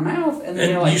her on the mouth. And then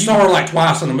you're like, you saw her like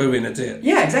twice in the movie and that's it.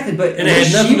 Yeah, exactly. But and it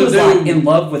had nothing she was to do. Like in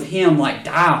love with him, like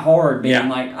die hard, being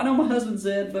like, I know my husband's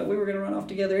dead, but we were going to run off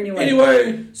together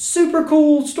anyway. Super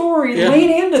cool story. Yeah. Lean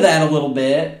into that a little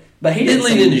bit. But he didn't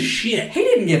lean into shit. He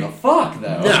didn't give a fuck,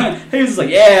 though. No. He was just like,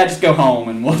 yeah, just go home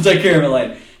and we'll take care of it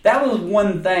later. That was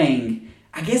one thing.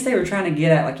 I guess they were trying to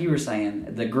get at, like you were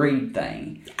saying, the greed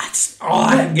thing. That's all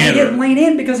I get. He didn't lean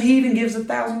in because he even gives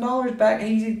 $1,000 back.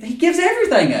 He gives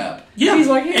everything up. Yeah, he's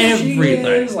like, everything.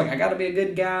 She is. Like, I got to be a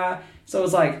good guy. So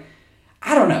it's like,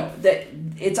 I don't know. That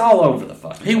it's all over the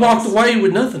fucking He place. walked away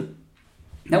with nothing.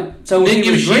 Nope. So if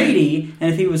he was greedy,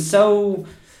 and if he was so,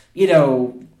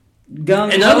 gung-ho.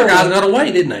 And the other guys got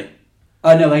away, didn't they?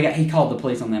 No, he called the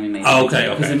police on them immediately. Oh,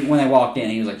 okay. Because when they walked in,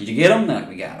 he was like, did you get them? They're like,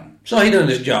 we got them. So he done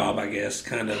his job, I guess,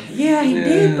 kind of. Yeah, he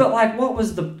did, but like, what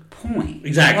was the point?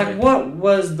 Exactly. Like, what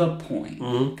was the point?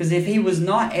 Because if he was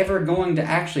not ever going to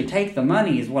actually take the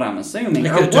money, is what I'm assuming. They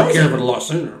could have took care of it a lot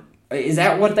sooner. Is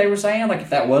that what they were saying? Like,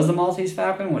 if that was the Maltese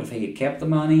Falcon, what if he had kept the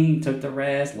money, took the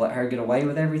rest, let her get away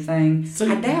with everything?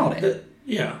 I doubt it.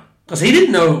 Yeah. Because he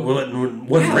didn't know it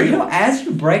wasn't real. As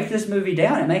you break this movie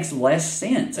down, it makes less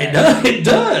sense. It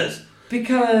does.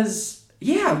 Because,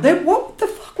 what the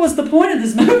fuck was the point of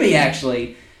this movie,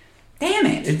 actually? Damn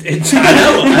it. I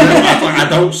know. I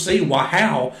don't see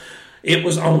how it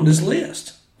was on this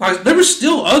list. Like, there were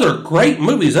still other great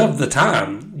movies of the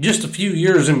time, just a few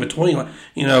years in between. Like,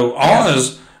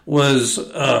 Oz was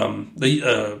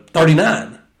the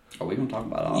 39. Are we going to talk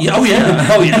about Oz? Yeah, oh,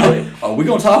 yeah. Oh, we're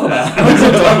going to talk about it. We're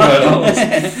going to talk about Oz.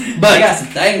 But I got some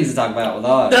things to talk about with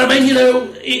Oz. I mean,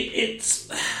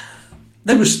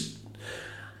 there was...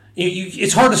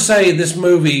 it's hard to say this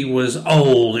movie was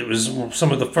old. It was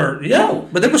some of the first... Yeah,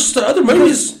 but there was other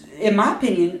movies... In my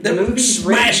opinion, the movies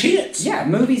smash hits. Yeah,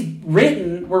 movies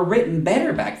were written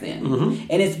better back then.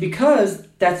 And it's because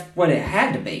that's what it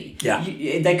had to be. Yeah.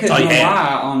 They couldn't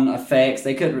rely on effects.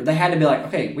 They had to be like,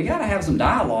 okay, we got to have some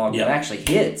dialogue that actually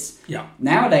hits. Yeah.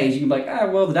 Nowadays, you can be like,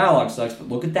 well, the dialogue sucks, but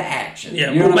look at the action.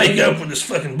 Yeah, we'll make up with this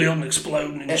fucking building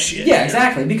exploding and shit. Yeah,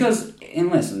 exactly. Because,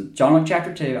 and listen, John Wick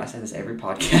Chapter 2, I say this every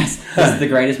podcast, this is the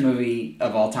greatest movie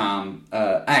of all time,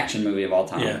 action movie of all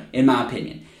time, in my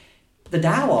opinion. The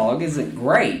dialogue isn't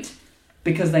great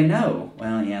because they know.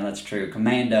 Well, yeah, that's true.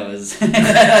 Commando is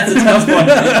that's a tough one.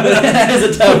 That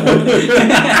is a tough one.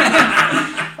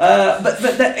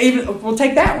 But we'll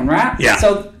take that one, right? Yeah.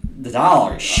 So the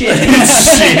dialogue is shit.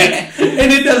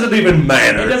 And it doesn't even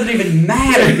matter. It doesn't even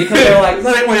matter because they're like,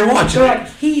 that ain't what you're watching. They're like,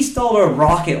 he stole a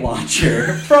rocket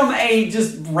launcher from a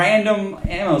just random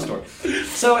ammo store.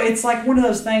 So it's like one of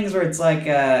those things where it's like.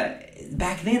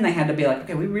 Back then, they had to be like,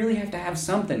 okay, we really have to have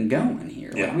something going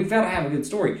here. Like, we've got to have a good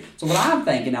story. So what I'm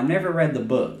thinking, I've never read the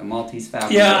book, The Maltese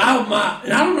Falcon. Yeah, I'm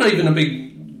not even a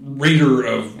big reader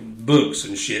of books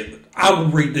and shit, but I will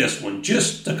read this one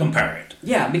just to compare it.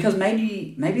 Yeah, because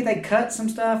maybe they cut some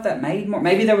stuff that made more.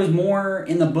 Maybe there was more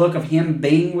in the book of him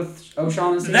being with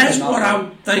O'Shaughnessy. That's what I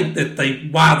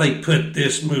think why they put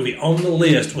this movie on the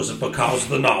list was because of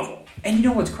the novel. And you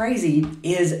know what's crazy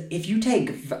is if you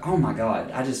take... Oh my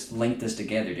God, I just linked this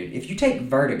together, dude. If you take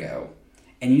Vertigo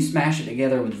and you smash it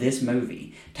together with this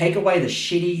movie, take away the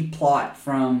shitty plot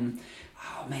from...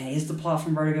 Oh man, is the plot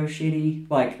from Vertigo shitty?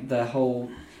 Like the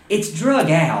whole... It's drug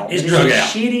out. It's drug out.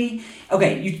 Shitty.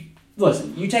 Okay,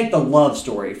 listen, you take the love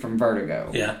story from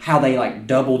Vertigo. Yeah. How they like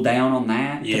doubled down on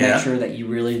that to Yeah. make sure that you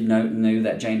really knew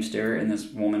that James Stewart and this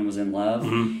woman was in love.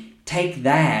 Mm-hmm. Take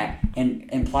that and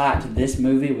apply it to this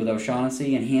movie with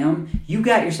O'Shaughnessy and him. You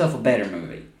got yourself a better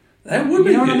movie. That would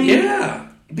be You know good. what I mean? Yeah.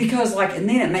 Because and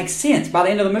then it makes sense. By the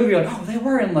end of the movie, you're like, oh, they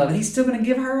were in love, and he's still going to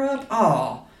give her up.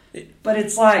 Oh. But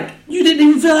it's like... You didn't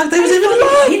even feel like they was even in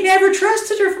love. He never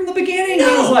trusted her from the beginning. No.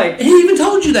 He was like... He even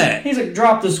told you that. He's like,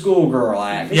 drop the schoolgirl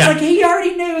act. It's like he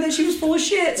already knew that she was full of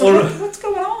shit. So what's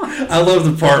going on? I love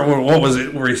the part where, what was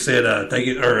it, where he said, take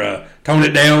it, or tone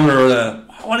it down, or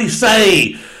what did he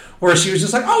say? Where she was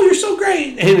just like, oh, you're so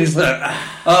great. And he's like,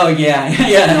 oh,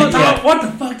 yeah. What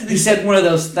the fuck did he said? One of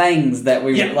those things that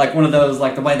we, like one of those,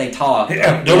 like the way they talk.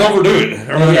 Yeah, don't overdo it.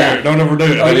 Don't overdo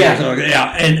it. Oh,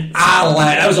 yeah. And I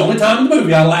laughed. That was the only time in the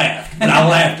movie I laughed. And I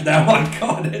laughed at that one.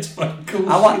 God, that's fucking cool.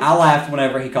 I laughed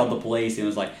whenever he called the police. He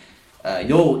was like,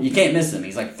 you can't miss him.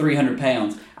 He's like 300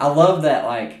 pounds. I love that,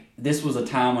 like, this was a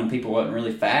time when people wasn't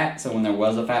really fat, so when there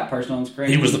was a fat person on screen...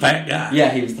 He was the fat guy. Yeah,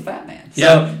 he was the fat man.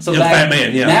 So fat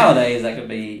man, yeah. Nowadays, that could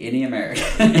be any American.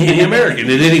 Any American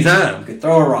at any time. You could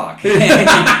throw a rock and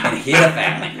hit a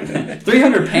fat man.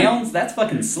 300 pounds? That's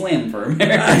fucking slim for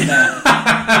Americans now.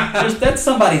 That's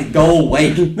somebody's goal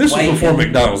weight. This was before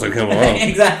McDonald's had come along.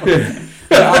 Exactly.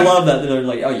 But I love that they're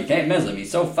like, oh, you can't miss him.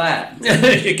 He's so fat.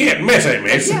 You can't miss him,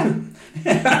 miss.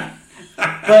 Yeah.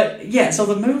 But yeah, so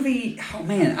the movie, oh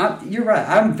man, you're right.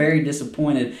 I'm very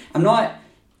disappointed. I'm not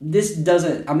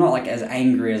like as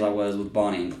angry as I was with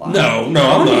Bonnie and Clyde. No, I'm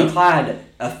Bonnie not. and Clyde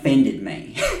offended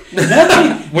me.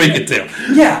 We could tell.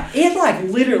 Yeah, it like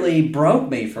literally broke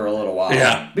me for a little while.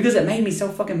 Yeah. Because it made me so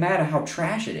fucking mad at how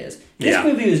trash it is. This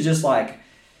movie was just like...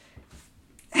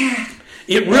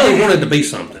 It really wanted to be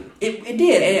something. It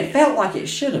did, and it felt like it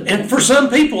should have been. And for some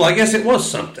people, I guess it was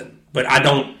something. But I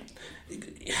don't...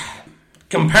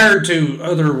 Compared to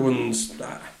other ones, if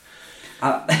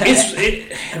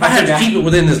I had to keep it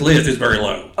within this list, it's very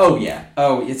low. Oh yeah.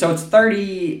 Oh, so it's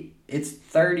 30. It's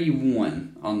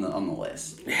 31 on the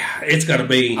list. Yeah, it's got to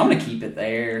be. I'm gonna keep it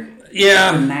there.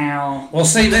 Yeah. For now. Well,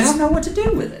 see, I don't know what to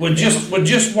do with it. With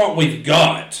just what we've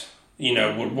got,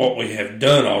 with what we have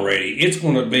done already, it's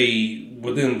going to be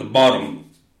within the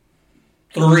bottom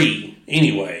 3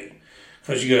 anyway,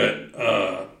 because you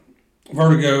got.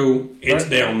 Vertigo, it's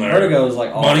down there. Vertigo is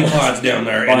like all Bonnie Clyde's down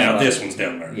there, and now this one's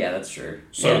down there. Yeah, that's true.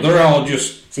 So they're all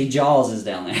just... See, Jaws is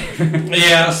down there.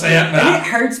 Yeah, see that. And it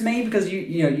hurts me because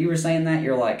you were saying that.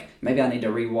 You're like, maybe I need to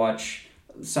rewatch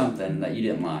something that you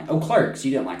didn't like. Oh, Clerks.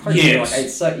 You didn't like Clerks.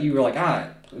 Yes. You were like,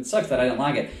 it sucks that I didn't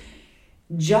like it.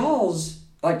 Jaws,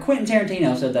 like Quentin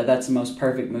Tarantino said that's the most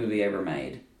perfect movie ever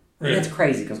made. Really? That's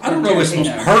crazy because I don't know if it's the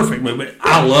most perfect movie, but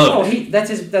I love it.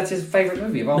 That's his favorite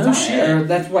movie of all time. Shit. Or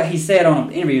that's what he said on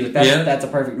an interview. That's a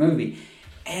perfect movie.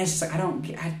 And it's just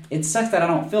like it sucks that I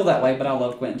don't feel that way, but I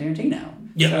love Quentin Tarantino.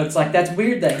 Yeah, so it's like that's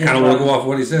weird that I kind of want to go off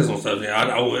what he says on stuff. Yeah,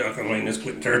 I mean it's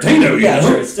Quentin Tarantino. Yeah,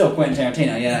 sure, it's still Quentin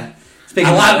Tarantino. Yeah,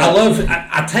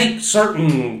 I take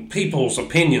certain people's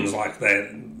opinions like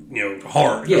that,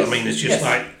 hard. Yes. I mean, it's just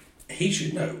like he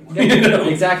should know.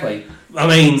 Exactly. I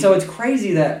mean, so it's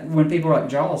crazy that when people are like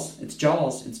Jaws, it's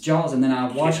Jaws, and then I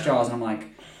watch Jaws and I'm like,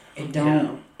 it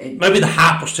don't. Maybe the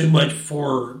hype was too much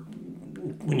for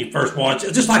when you first watch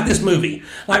it. Just like this movie.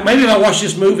 Like maybe if I watched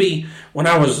this movie when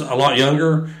I was a lot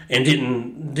younger and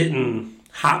didn't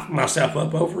hype myself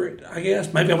up over it, I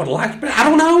guess maybe I would have liked it. But I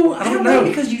don't know. I don't know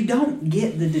because you don't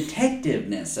get the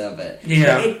detectiveness of it.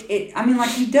 Yeah. I mean,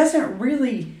 like he doesn't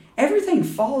really. Everything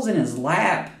falls in his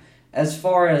lap as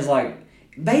far as like.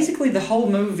 Basically, the whole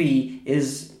movie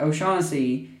is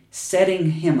O'Shaughnessy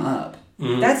setting him up.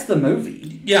 Mm-hmm. That's the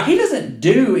movie. Yeah. He doesn't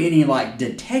do any, like,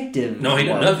 detective No, he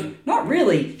work. does nothing. Not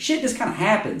really. Shit just kind of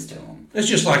happens to him. It's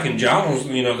just like in Jaws,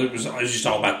 it was just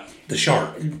all about the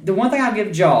shark. The one thing I'll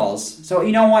give Jaws, so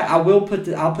you know what?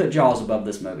 I'll put Jaws above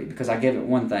this movie because I give it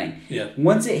one thing. Yeah.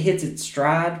 Once it hits its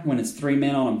stride, when it's 3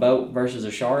 men on a boat versus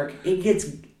a shark, it gets...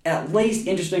 at least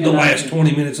interesting enough. The last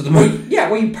 20 minutes of the movie.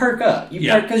 Yeah, well, you perk up.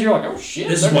 Perk because you're like, oh, shit.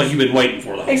 This is what you've been waiting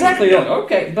for the whole Exactly. movie. You're like,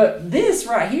 okay. But this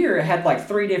right here had like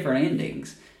 3 different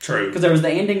endings. True. Because there was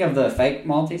the ending of the fake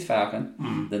Maltese Falcon.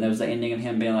 Mm. Then there was the ending of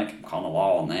him being like, I'm calling the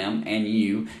law on them and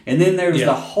you. And then there was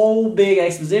the whole big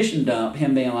exposition dump,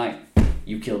 him being like,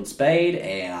 you killed Spade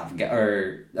and I've got,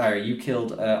 or you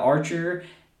killed Archer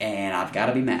and I've got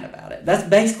to be mad about it. That's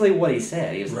basically what he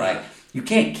said. He was like, You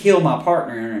can't kill my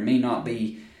partner and me not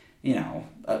be,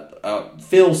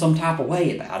 feel some type of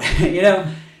way about it.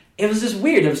 It was just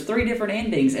weird. There was 3 different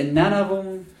endings, and none of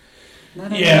them.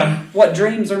 What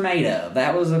dreams are made of.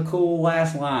 That was a cool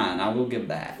last line. I will give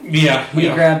that. Yeah. When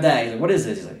he grabbed that, he's like, what is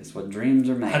this? He's like, it's what dreams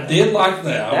are made of. I did like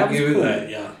that. I'll give it that,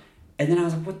 yeah. And then I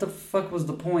was like, what the fuck was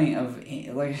the point of,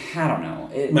 I don't know.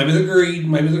 Maybe the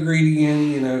greed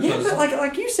again, Yeah, but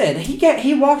like you said, he could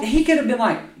have been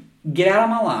like, get out of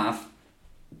my life,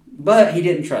 but he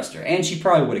didn't trust her. And she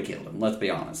probably would have killed him, let's be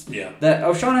honest. Yeah. The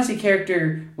O'Shaughnessy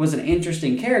character was an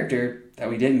interesting character that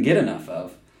we didn't get enough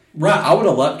of. Right. I would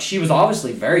have loved. She was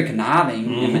obviously very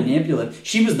conniving and manipulative.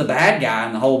 She was the bad guy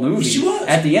in the whole movie. She was.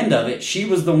 At the end of it, she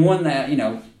was the one that,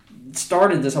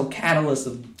 started this whole catalyst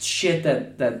of shit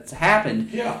that's happened.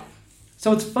 Yeah.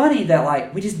 So it's funny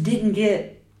that, we just didn't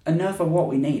get enough of what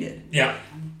we needed. Yeah.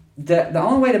 The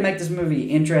only way to make this movie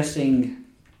interesting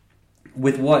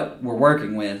with what we're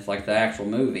working with, like the actual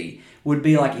movie, would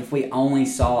be like if we only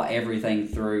saw everything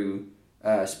through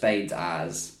Spade's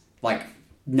eyes. Like,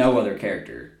 no other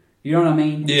character. You know what I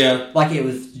mean? Yeah. Like it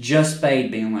was just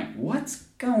Spade being like, what's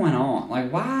going on?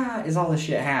 Like, why is all this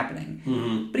shit happening?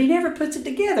 Mm-hmm. But he never puts it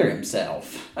together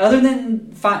himself. Other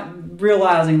than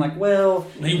realizing,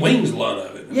 he wings a lot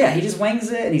of it. Yeah, he just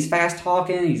wings it, and he's fast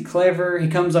talking, he's clever, he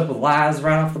comes up with lies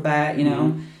right off the bat,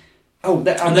 Mm-hmm. Oh,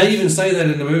 and they even say that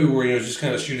in the movie where, just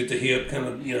kind of shoot at the hip, kind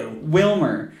of,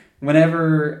 Wilmer,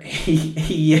 whenever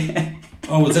he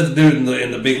Oh, was that the dude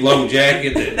in the big long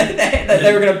jacket that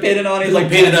they were going to pin it on? He's like,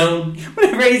 pin it on.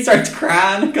 Whenever he starts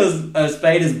crying because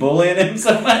Spade is bullying him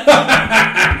so much,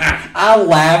 I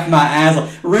laughed my ass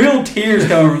off. Real tears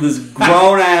coming from this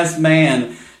grown ass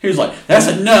man. He was like, "That's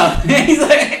enough." He's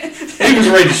like, he was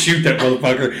ready to shoot that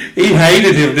motherfucker. He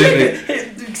hated him, didn't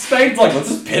he? Spade's like, let's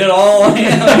just pin it all on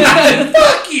him.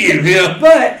 Fuck you, yeah.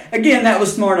 But again, that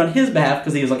was smart on his behalf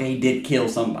because he was like, he did kill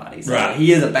somebody. So right.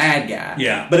 He is a bad guy.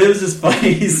 Yeah. But it was just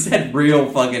funny. He said real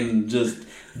fucking just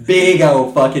big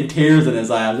old fucking tears in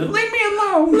his eyes. Leave me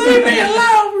alone. Leave me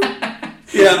alone.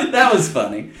 Yeah. That was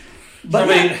funny. But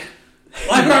like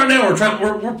right now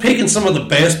we're picking some of the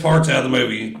best parts out of the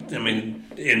movie.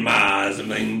 In my eyes,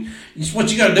 it's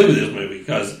what you got to do with this movie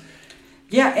because.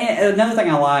 Yeah, and another thing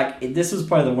I like, this was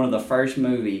probably one of the first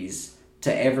movies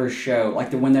to ever show,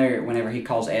 whenever he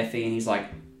calls Effie and he's like,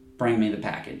 bring me the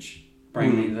package.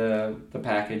 Bring me the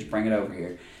package, bring it over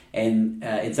here. And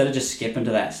instead of just skipping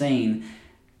to that scene,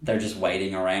 they're just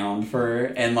waiting around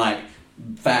and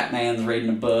Fat Man's reading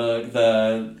a book,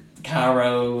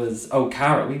 Cairo,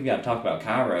 we've got to talk about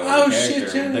Cairo. Oh,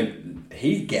 shit, yeah.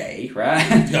 He's gay, right?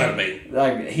 He's gotta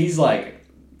be. He's a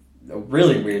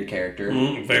really weird character.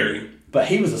 Very. But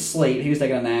he was asleep. He was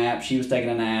taking a nap. She was taking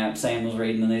a nap. Sam was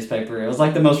reading the newspaper. It was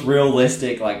the most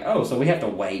realistic, so we have to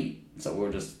wait. So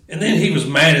we're just... And then he was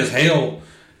mad as hell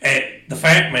at the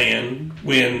Fat Man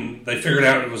when they figured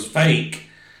out it was fake.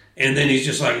 And then he's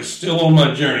just like, still on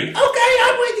my journey. Okay,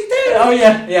 I'm with you too. Oh,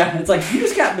 yeah, yeah. It's like, you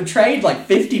just got betrayed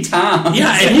 50 times.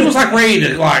 Yeah, and he was ready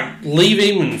to leave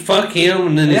him and fuck him.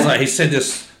 And then he said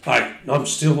this, I'm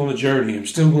still on a journey. I'm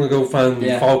still going to go find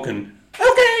the Falcon.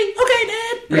 Okay,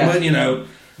 Dad. But,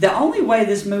 The only way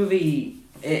this movie,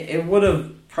 it would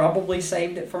have probably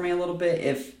saved it for me a little bit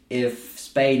if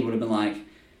Spade would have been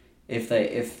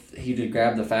if he did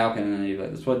grab the Falcon and he'd be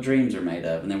like, that's what dreams are made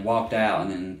of, and then walked out,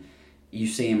 and then you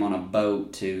see him on a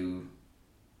boat to,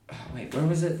 where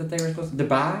was it that they were supposed to,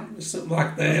 Dubai? Something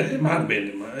like that. It might have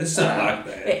been Dubai. It's something like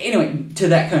that. Anyway, to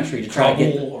that country to try to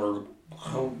get...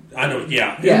 I know,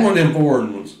 yeah. One of them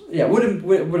foreign ones. Yeah, would have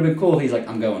been cool if he's like,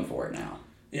 I'm going for it now.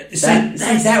 Yeah,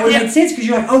 that would make sense because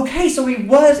you're like, okay, so he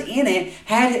was in it.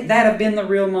 Had that have been the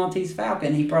real Maltese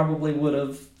Falcon, he probably would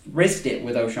have risked it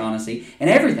with O'Shaughnessy and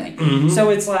everything. Mm-hmm. So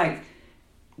it's like,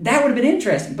 that would have been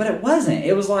interesting, but it wasn't.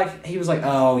 It was like, he was like,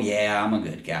 oh yeah, I'm a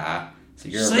good guy. So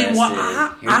you're arrested.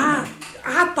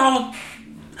 I thought,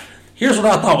 here's what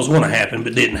I thought was going to happen,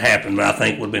 but didn't happen, but I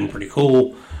think would have been pretty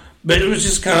cool. But it was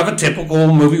just kind of a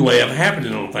typical movie way of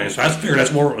happening on things. So I figured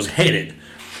that's where it was headed.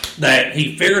 That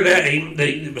he figured out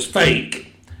it was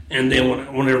fake, and then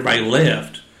when everybody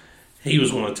left, he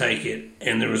was going to take it,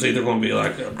 and there was either going to be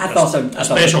a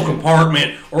special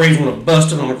compartment, or he was going to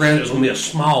bust it on the ground. It was going to be a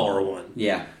smaller one.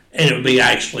 Yeah. And it would be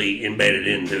actually embedded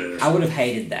into it. I would have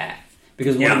hated that.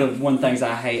 Because one of the things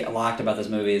I liked about this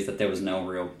movie is that there was no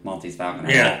real Maltese Falcon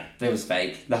at all. It was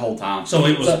fake the whole time. So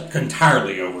it was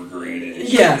entirely overgraded.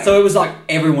 Yeah, so it was like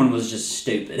everyone was just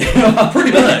stupid.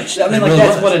 Pretty much. I mean,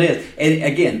 that's what it is. And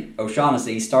again,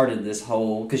 O'Shaughnessy started this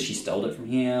whole... Because she stole it from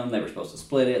him. They were supposed to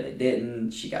split it. They didn't.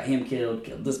 She got him killed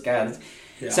this guy.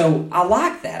 Yeah. So I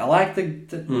like that. I like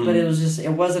but it was just... It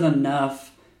wasn't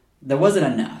enough there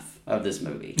wasn't enough of this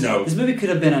movie. No. This movie could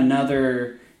have been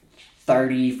another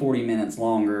 30, 40 minutes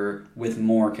longer with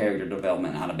more character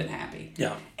development. I'd have been happy.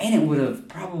 Yeah. And it would have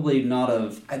probably not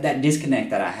have... That disconnect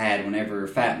that I had whenever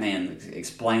Fat Man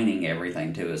explaining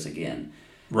everything to us again.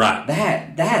 Right.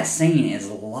 That scene is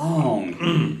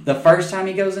long. The first time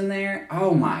he goes in there,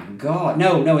 oh my God.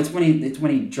 No, it's when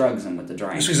he drugs him with the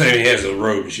drink. It's because he has the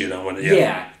robe and shit on it.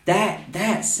 Yeah.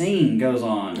 That scene goes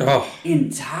on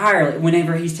entirely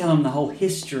whenever he's telling him the whole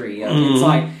history of it. It's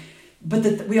like...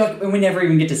 But we never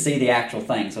even get to see the actual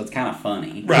thing, so it's kind of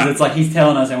funny. Because it's like he's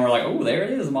telling us, and we're like, oh, there it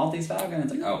is, the Maltese Falcon.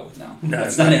 It's like, oh, no,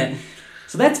 that's not it.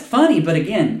 So that's funny, but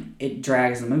again, it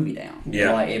drags the movie down.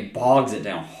 Yeah. Like, it bogs it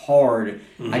down hard.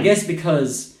 I guess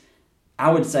because I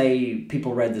would say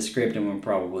people read the script and were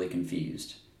probably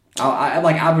confused. I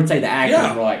would say the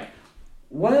actors were like,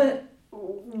 what?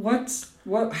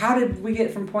 How did we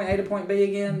get from point A to point B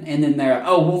again? And then they're like,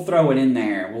 oh, we'll throw it in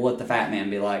there. We'll let the Fat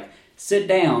Man be like, sit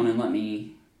down and let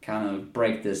me kind of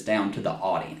break this down to the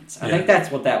audience. I think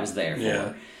that's what that was there for.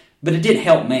 Yeah. But it did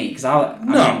help me because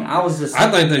I was just...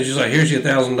 I think they just like, here's your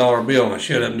 $1,000 bill and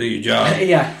shut up and do your job.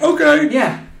 Yeah. Okay.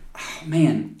 Yeah. Oh,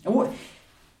 man.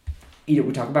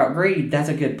 We talk about greed. That's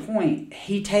a good point.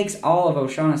 He takes all of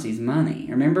O'Shaughnessy's money.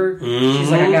 Remember?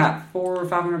 She's like, I got $400 or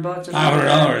 $500 or something.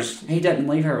 $500. He doesn't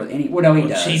leave her with any... Well, no, he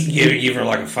does. She'd give her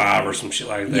like a $5 or some shit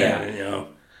like that. Yeah.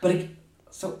 But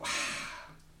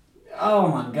oh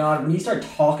my God, when you start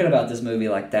talking about this movie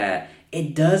like that,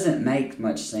 it doesn't make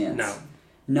much sense. No.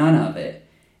 None of it.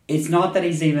 It's not that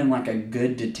he's even like a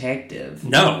good detective.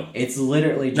 No. It's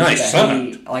literally just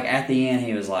like at the end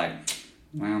he was like,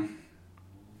 well,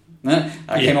 I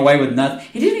came away with nothing.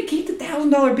 He didn't even keep the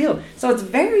 $1,000 bill. So it's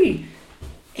very,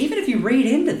 even if you read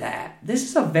into that, this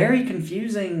is a very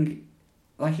confusing,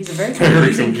 like he's a very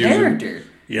confusing character.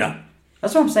 Yeah.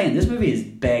 That's what I'm saying. This movie is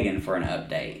begging for an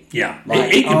update. Yeah.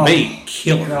 Like, it could be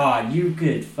killer. God, you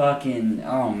could fucking...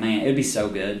 Oh, man. It'd be so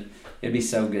good. It'd be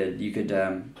so good. You could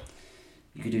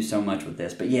do so much with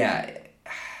this. But, yeah,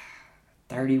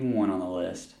 31 on the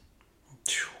list.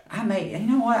 You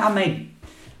know what? I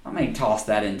may toss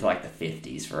that into, like, the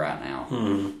 50s for right now.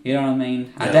 You know what I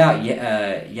mean? Yeah. I doubt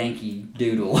Yankee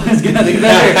Doodle is going to do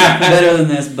better than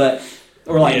this, but...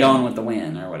 Or, like, Gone with the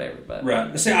Wind or whatever. But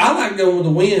right. See, I like Gone with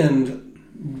the Wind...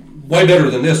 way better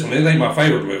than this one. It ain't my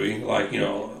favorite movie. Like,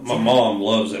 my mom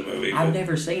loves that movie. I've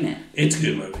never seen it. It's a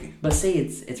good movie. But see,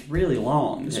 it's really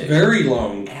long. It's very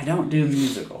long. And I don't do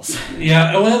musicals.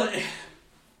 Yeah, well,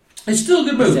 it's still a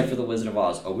good movie. Except for The Wizard of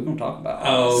Oz. Oh, we're going to talk about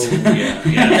Oh, Oz.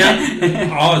 yeah.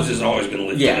 Now, Oz has always been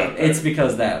lifted up there. It's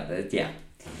because that, yeah.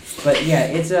 But, yeah,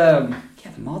 it's, the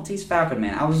Maltese Falcon,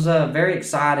 man. I was very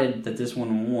excited that this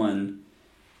one won.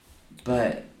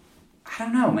 But... I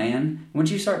don't know, man.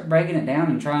 Once you start breaking it down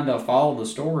and trying to follow the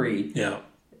story,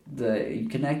 you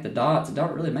connect the dots, it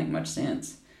don't really make much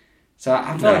sense. So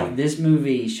I feel like this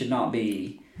movie should not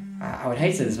be... I would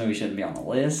hate to say this movie shouldn't be on the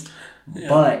list,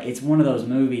 but it's one of those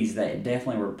movies that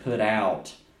definitely were put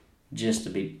out just to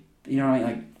be... You know what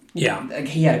I mean? Like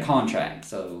he had a contract,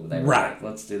 so they were like,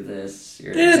 let's do this.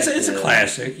 It's a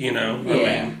classic,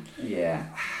 Yeah.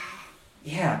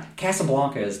 Yeah,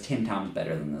 Casablanca is 10 times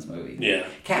better than this movie. Yeah.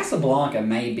 Casablanca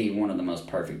may be one of the most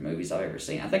perfect movies I've ever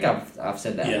seen. I think I've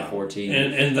said that before to you.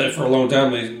 And that for a long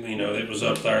time, it was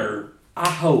up there. I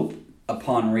hope,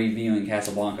 upon reviewing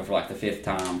Casablanca for like the 5th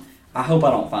time, I hope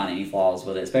I don't find any flaws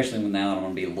with it, especially when now I'm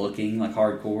going to be looking like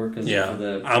hardcore. I'm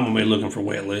going to be looking for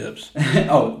wet lips.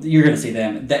 Oh, you're going to see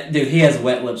them. Dude, he has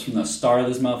wet lips from the start of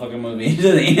this motherfucking movie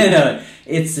to the end of it.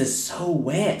 It's just so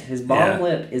wet. His bottom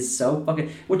lip is so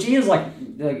fucking... Which he is like,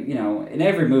 in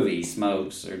every movie he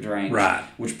smokes or drinks. Right.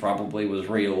 Which probably was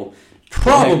real.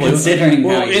 Probably. Considering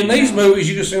in these movies,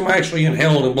 you can see him actually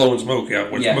inhaling and blowing smoke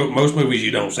out, which most movies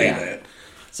you don't see that.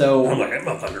 So I'm like, that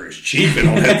motherfucker is cheaping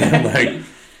on that damn thing.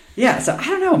 Yeah, so I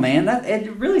don't know, man.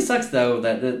 It really sucks, though,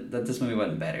 that this movie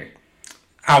wasn't better.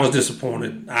 I was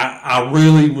disappointed. I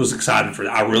really was excited for it.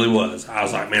 I really was. I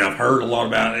was like, man, I've heard a lot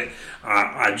about it.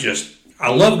 I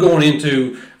love going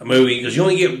into a movie because you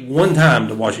only get one time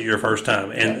to watch it your first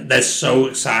time, and that's so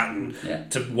exciting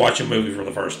to watch a movie for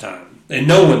the first time. And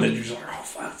knowing that you're just like, oh,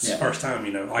 fuck, it's the first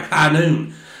time, like High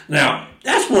Noon. Now,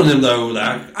 that's one of them, though,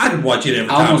 that I could watch it every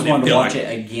time. I almost wanted to watch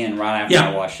it again right after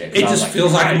I watched it. It just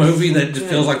feels like a movie that just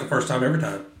feels like the first time every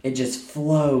time. It just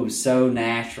flows so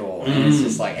natural. And it's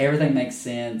just like, everything makes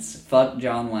sense. Fuck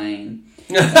John Wayne.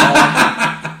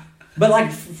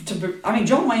 But,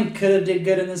 John Wayne could have did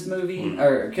good in this movie,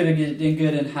 or could have did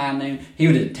good in High Noon. He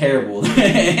would have did terrible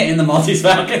in the Maltese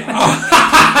Falcon.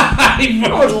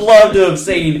 I would love to have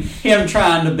seen him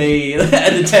trying to be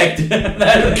a detective.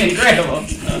 That would be incredible.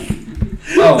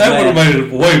 Oh Oh, that would have made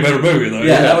it a way better movie, though.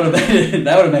 Yeah, that would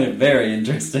have made it very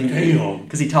interesting. Damn.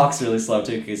 Because he talks really slow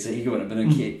too. Because he wouldn't have been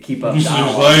able to keep up.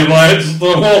 That's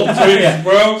the Maltese,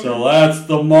 bro. So that's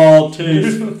the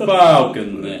Maltese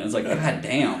Falcon. Then it's like, God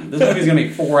damn, this movie's gonna be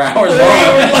 4 hours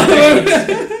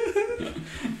long.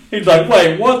 He's like,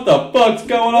 wait, what the fuck's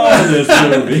going on in this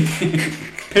movie?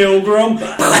 Pilgrim.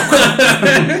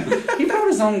 He brought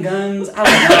his own guns. I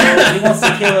don't know. He wants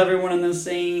to kill everyone in this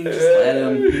scene. Just let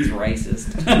him. He's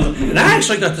racist. And I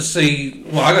actually got to see.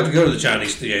 Well, I got to go to the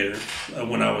Chinese theater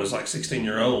when I was like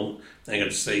 16-year-old. I got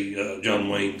to see John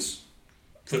Wayne's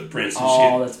footprints and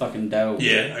shit. Oh, that's fucking dope.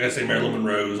 Yeah, I got to see Marilyn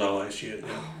Monroe's, all that shit.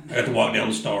 Yeah. I got to walk down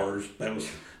the stars. That was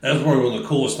probably one of the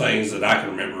coolest things that I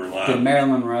can remember in life. Did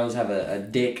Marilyn Monroe's have a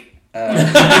dick? Like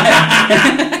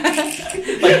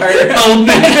her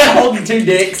holding two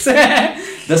dicks.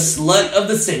 The slut of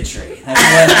the century.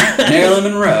 That's what Marilyn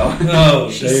Monroe. Oh,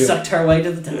 she sucked her way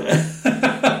to the top.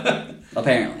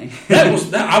 Apparently. I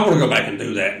want to go back and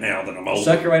do that now that I'm older.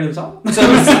 Suck your way to the top?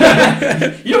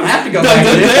 You don't have to go back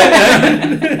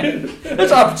and do that.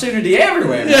 There's opportunity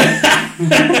everywhere.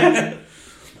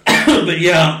 But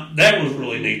yeah, that was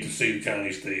really neat to see the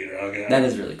Chinese theater. That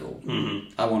is really cool.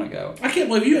 Mm-hmm. I want to go. I can't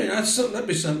believe you ain't. That'd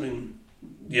be something.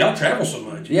 Y'all travel so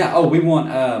much. Yeah. Oh, we want.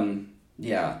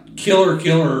 Yeah.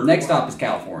 Killer. Next stop is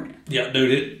California. Yeah,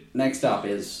 dude. Next stop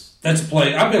is. That's a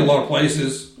place. I've been a lot of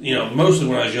places. You know, mostly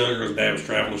when I was younger, because Dad was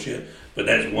traveling shit. But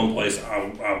that's one place I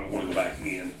want to go back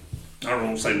again. I don't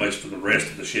want to say much for the rest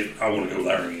of the shit. I want to go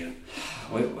there again.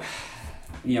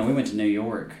 We went to New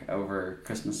York over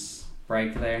Christmas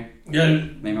break there. Yeah.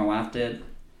 Me and my wife did.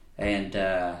 And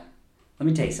let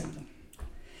me tell you something.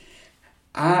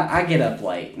 I get up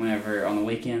late whenever on the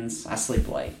weekends. I sleep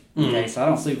late. Okay, so I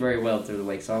don't sleep very well through the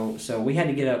week. So we had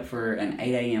to get up for an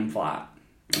 8 a.m. flight.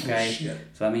 Okay, oh, shit.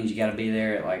 So that means you got to be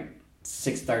there at like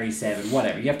 6:37,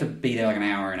 whatever. You have to be there like an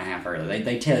hour and a half early.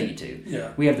 They tell you to.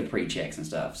 Yeah. We have the pre-checks and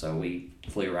stuff, so we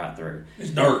flew right through.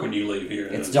 It's dark when you leave here.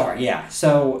 It's dark, yeah.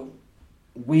 So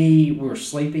we were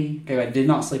sleepy. Okay, I did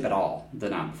not sleep at all the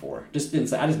night before. Just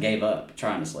didn't. I just gave up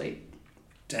trying to sleep.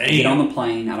 Damn. Get on the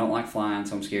plane. I don't like flying,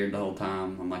 so I'm scared the whole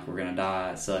time. I'm like, we're gonna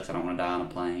die. It sucks. I don't want to die on a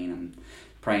plane. I'm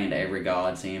praying to every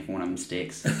god, seeing if one of them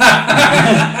sticks.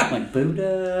 Like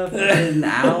Buddha, and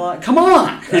Allah. Come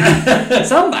on,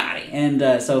 somebody.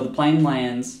 And so the plane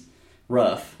lands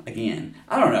rough again.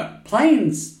 I don't know.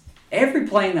 Planes. Every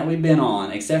plane that we've been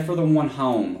on, except for the one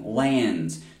home,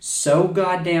 lands so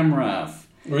goddamn rough.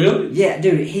 Really? Yeah,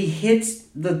 dude. He hits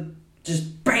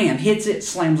hits it,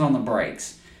 slams on the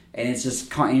brakes. And it's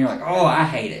just, and you're like, oh, I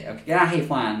hate it. Okay, I hate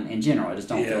flying in general. I just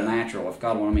don't feel natural. If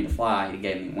God wanted me to fly, He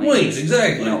gave me wings. Wings,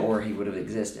 exactly. Or He would have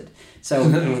existed. So,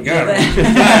 God, wings.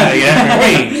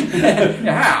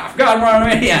 Yeah, if God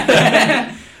wanted me,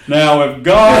 yeah. Now, if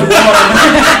God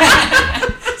wanted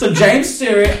me. So James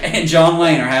Stewart and John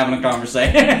Wayne are having a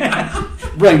conversation.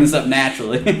 Bring this up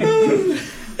naturally.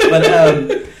 But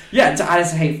I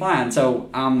just hate flying. So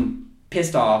I'm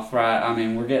pissed off. Right? I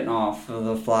mean, we're getting off of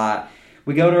the flight.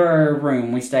 We go to our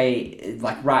room. We stay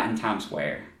like right in Times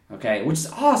Square. Okay, which is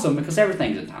awesome because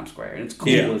everything's in Times Square and it's cool.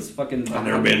 Yeah. It's fucking. I've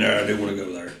never been there. I do want to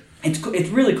go there. It's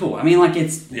really cool. I mean, like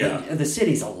the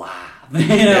city's alive. Like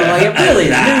it really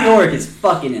is. New York is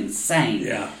fucking insane.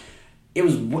 Yeah. It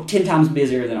was 10 times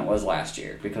busier than it was last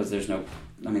year because there is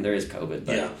COVID,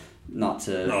 but not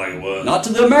to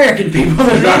the American people.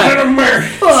 Not to America.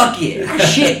 Fuck it. I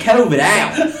shit COVID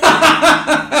out.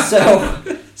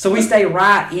 So we stay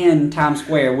right in Times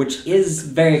Square, which is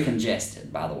very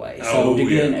congested, by the way. So to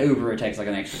get an Uber, it takes like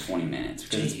an extra 20 minutes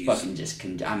because it's fucking just.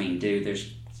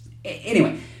 There's.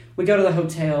 Anyway, we go to the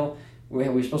hotel.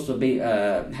 We're supposed to be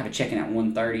have a check-in at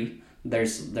 1:30.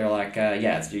 They're like,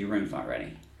 your room's not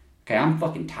ready. Okay, I'm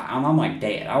fucking tired. I'm like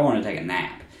dead. I want to take a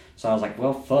nap. So I was like,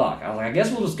 well, fuck. I was like, I guess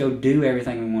we'll just go do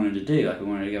everything we wanted to do. Like we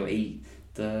wanted to go eat.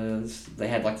 They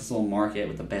had like this little market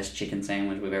with the best chicken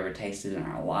sandwich we've ever tasted in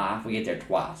our life. We get there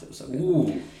twice. It was so good.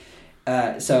 Ooh.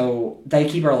 So they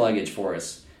keep our luggage for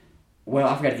us. Well,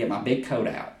 I forgot to get my big coat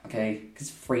out, okay? Because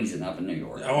it's freezing up in New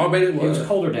York. Oh, I bet it was. It was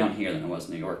colder down here than it was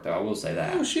in New York, though. I will say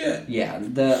that. Oh, shit. Yeah.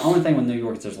 The only thing with New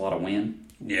York is there's a lot of wind.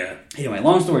 Yeah. Anyway,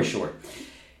 long story short.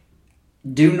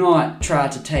 Do not try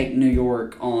to take New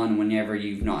York on whenever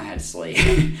you've not had sleep.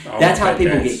 That's how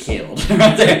people get killed.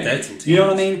 Right there. That's intense. You know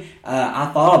what I mean?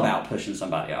 I thought about pushing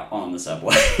somebody on the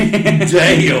subway.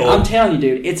 Damn. I'm telling you,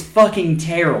 dude, it's fucking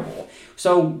terrible.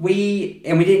 So we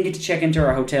didn't get to check into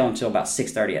our hotel until about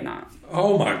 6:30 at night.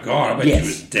 Oh my God, I bet you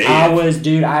was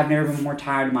dead. I've never been more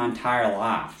tired in my entire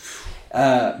life.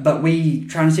 But we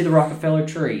trying to see the Rockefeller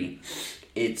tree.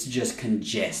 it's just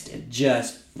congested.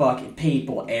 Just fucking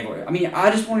people everywhere. I mean,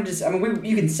 I just wanted to...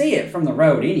 you can see it from the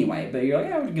road anyway, but you're like,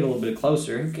 yeah, we'll get a little bit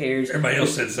closer. Who cares? Everybody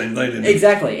else said the same thing, didn't they?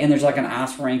 Exactly. And there's like an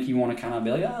ice rink. You want to kind of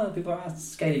be like, oh, people are ice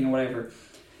skating or whatever.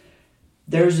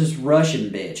 There's this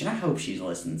Russian bitch, and I hope she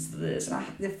listens to this. And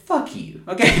fuck you,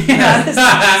 okay?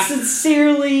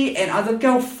 Sincerely, and I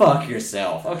go fuck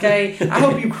yourself, okay? I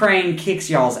hope Ukraine kicks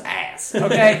y'all's ass,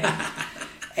 okay?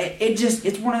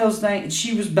 It's one of those things.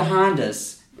 She was behind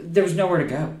us. There was nowhere to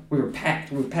go. We were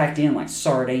packed in like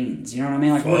sardines. You know what I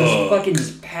mean? Like, we're just fucking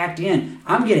just packed in.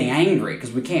 I'm getting angry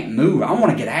because we can't move. I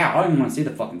want to get out. I don't even want to see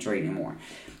the fucking tree anymore.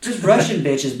 This Russian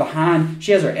bitch is behind.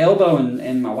 She has her elbow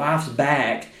in my wife's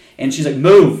back, and she's like,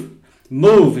 move.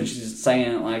 And she's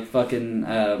saying it like fucking...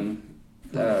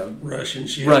 Russian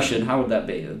shit. Russian, how would that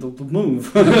be?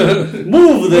 Move.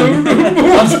 Move them.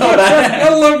 I'm so bad.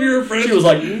 I love your French. She was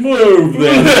like, move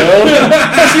them.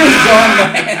 She was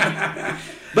John Man.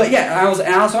 But yeah,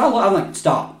 I'm like,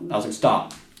 stop. I was like,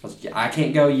 stop. I was like, I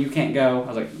can't go, you can't go. I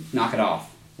was like, knock it off.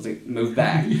 I was like, move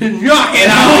back. Knock it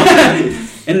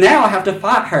off. And now I have to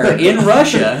fight her in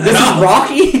Russia. This is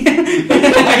Rocky.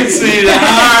 I can see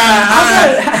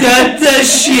that. Cut the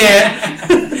shit.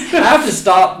 I have to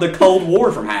stop the Cold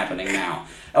War from happening now.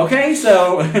 Okay,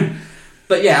 so,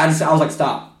 but yeah, I was like,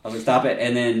 stop. I was like, stop it.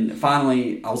 And then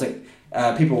finally, I was like,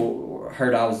 people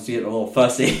heard I was getting a little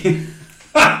fussy.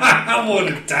 I want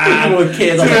to die. With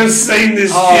kids, I've seen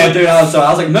this shit. Oh, dude, I was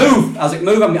like, move. I was like,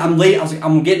 move. I'm late. I was like,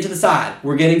 I'm getting to the side.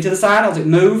 We're getting to the side. I was like,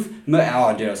 move.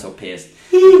 Oh, dude, I was so pissed.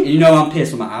 You know I'm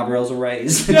pissed when my eyebrows are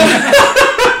raised. I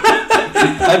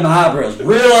had my eyebrows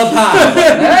real up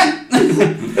high.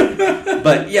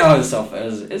 But yeah, it was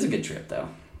a good trip though.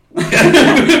 Once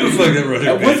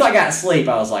I got sleep,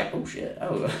 I was like, oh shit.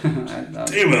 Oh,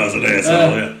 Damn, I was an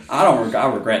asshole. I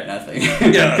regret nothing.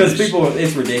 Because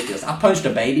it's ridiculous. I punched a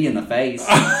baby in the face.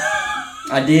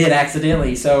 I did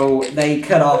accidentally. So they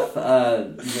cut off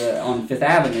on Fifth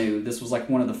Avenue. This was like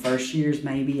one of the first years,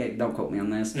 maybe. Don't quote me on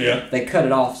this. Yeah. They cut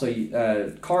it off so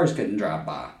cars couldn't drive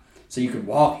by, so you could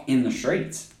walk in the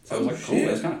streets. So it was like cool.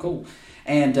 It was kind of cool,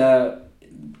 and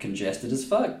congested as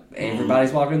fuck.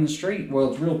 Everybody's walking in the street.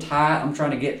 Well, it's real tight. I'm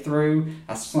trying to get through.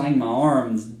 I slang my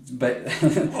arms, but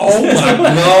oh my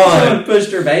god!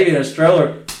 Pushed her baby in a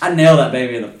stroller. I nailed that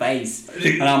baby in the face,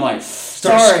 and I'm like,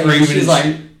 sorry. Screaming. She's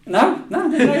like, no.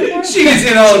 She gets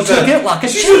in all the time. Took it like a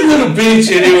She's a little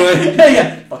bitch anyway.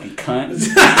 Yeah, fucking cunt.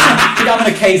 I'm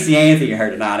gonna Casey Anthony her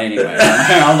tonight anyway.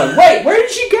 I was like, wait, where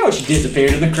did she go? She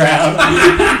disappeared in the crowd.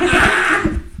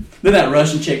 Then that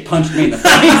Russian chick punched me in the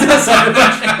face.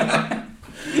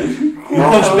 You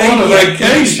punched baby. On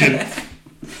vacation.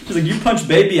 She's like, you punch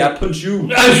baby, I punch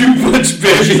you. As you punch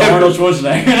baby. She's Arnold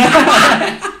Schwarzenegger.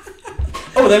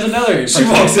 Oh, there's another. She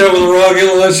walks out with a raw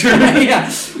yellow shirt. Yeah.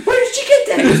 Where did she get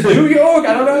that? It was New York.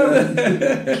 I don't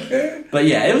know. But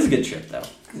yeah, it was a good trip though.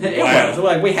 It was.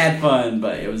 Like, we had fun,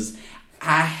 but it was.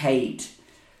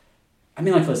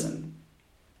 Listen.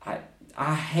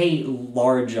 I hate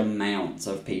large amounts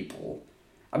of people.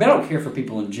 I mean, I don't care for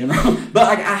people in general, but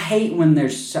like I hate when I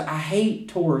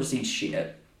hate touristy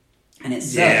shit. And it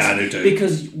sucks. Yeah, I do too.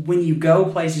 Because when you go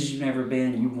places you've never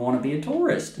been, you want to be a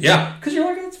tourist. Yeah. Because you're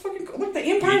like, it's fucking cool. Like the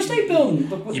Empire State Building.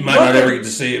 You might not ever get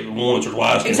to see it once or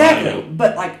twice. Exactly.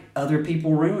 But like other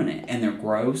people ruin it, and they're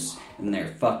gross, and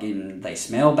they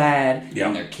smell bad,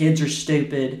 and their kids are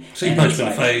stupid. So you punch them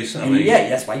in the face. I mean, yeah,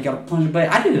 that's why you got to punch them. But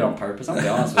I did it on purpose. I'll be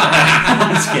honest with you.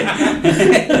 I'm just kidding.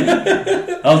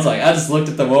 I was like, I just looked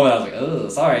at the woman. I was like, oh,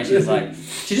 sorry. She was like,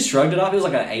 she just shrugged it off. It was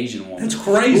like an Asian woman. That's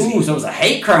crazy. Ooh, so it was a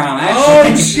hate crime.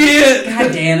 Actually. Oh shit!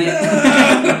 God damn it!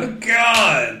 Oh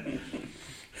god!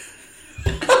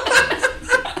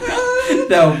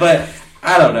 No, but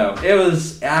I don't know.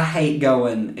 I hate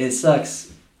going. It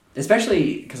sucks,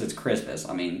 especially because it's Christmas.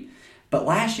 I mean, but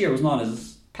last year was not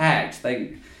as packed.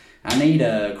 I need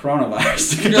a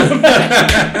coronavirus to go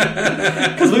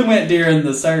back. Because we went during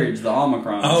the surge, the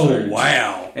Omicron surge. Oh,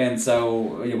 wow. And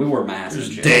so we wore masks. It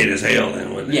was dead as hell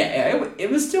then, wasn't it? Yeah, it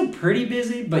was still pretty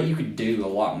busy, but you could do a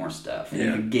lot more stuff. And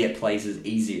you could get places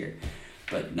easier.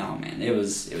 But no, man, it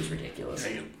was ridiculous.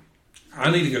 Damn. I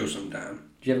need to go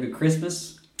sometime. Did you have a good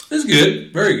Christmas? It's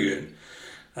good. Very good.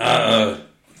 I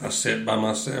sat by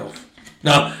myself.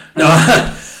 No,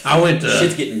 I went to...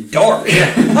 Shit's getting dark.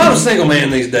 Yeah, I'm a single man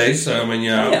these days, so I mean,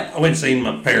 I went and seen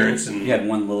my parents. And you had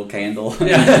one little candle.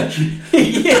 Yeah.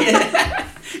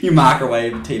 You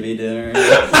microwave TV dinner. You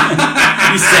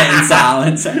sat in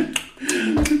silence. Damn,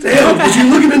 was you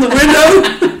looking in the window?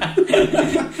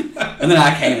 And then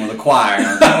I came with a choir.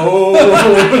 And I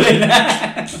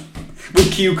was like,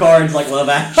 with cue cards like Love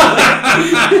Actually.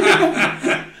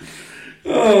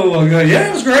 Oh my god, yeah,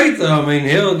 it was great though. I mean,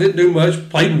 hell, didn't do much.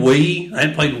 Played Wii. I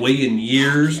hadn't played Wii in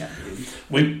years. Yeah,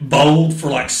 we bowled for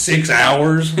like 6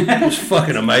 hours. It was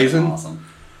fucking amazing. Awesome.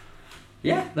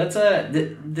 Yeah, that's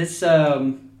this.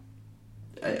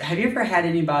 Have you ever had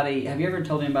anybody? Have you ever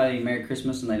told anybody Merry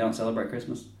Christmas and they don't celebrate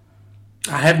Christmas?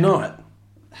 I have not.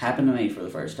 Happened to me for the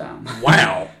first time.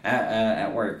 Wow.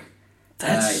 At work.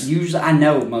 Usually, I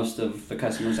know most of the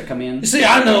customers that come in. You see,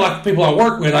 I know like the people I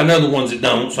work with. I know the ones that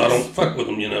don't, so I don't fuck with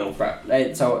them. You know.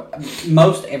 Right. So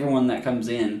most everyone that comes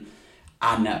in,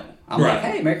 I know. I'm like,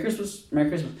 hey, Merry Christmas, Merry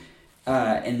Christmas.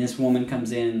 And this woman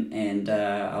comes in, and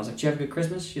I was like, "Did you have a good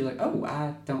Christmas?" She was like, "Oh,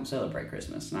 I don't celebrate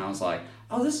Christmas." And I was like,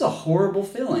 "Oh, this is a horrible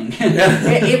feeling."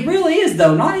 it really is,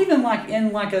 though. Not even like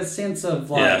in like a sense of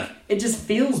like it just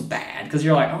feels bad because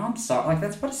you're like, "Oh, I'm sorry." Like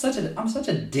I'm such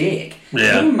a dick.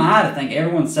 Yeah. Who am I to think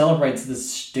everyone celebrates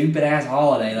this stupid ass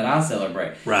holiday that I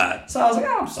celebrate? Right. So I was like,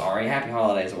 "Oh, I'm sorry. Happy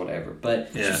holidays or whatever." But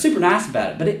she's super nice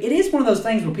about it. But it is one of those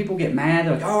things where people get mad.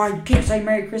 They're like, "Oh, I can't say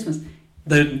Merry Christmas."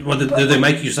 Did they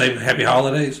make you say Happy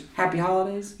Holidays? Happy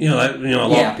Holidays? You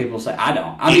know, people say I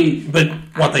don't. I mean, but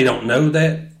what they don't know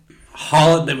that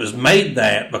holiday was made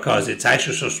that because it's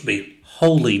actually supposed to be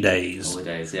holy days. Holy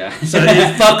days, yeah. So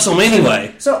it fucks them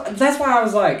anyway. So that's why I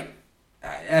was like,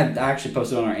 I actually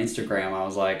posted on our Instagram. I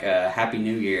was like, Happy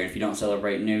New Year. If you don't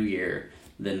celebrate New Year,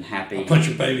 then happy. I'll punch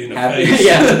your baby in the face.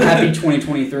 Yeah, happy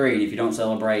 2023. And if you don't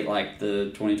celebrate like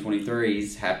the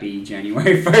 2023s, happy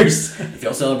January 1st. If you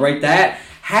don't celebrate that,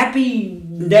 happy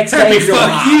next day.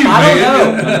 Fuck you, I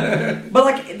don't know. But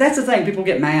like that's the thing. People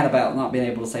get mad about not being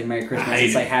able to say Merry Christmas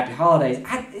and say Happy Holidays.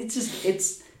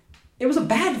 It was a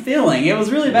bad feeling. It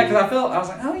was really bad because I was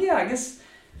like, oh yeah, I guess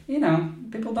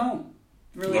people don't.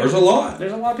 Really, there's a lot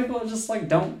of people that just like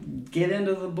don't get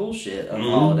into the bullshit of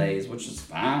holidays, which is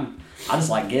fine. I just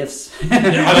like gifts.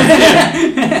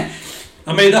 I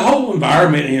mean, the whole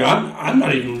environment. I'm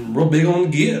not even real big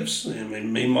on gifts. I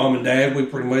mean, me, mom, and dad, we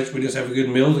just have a good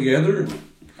meal together.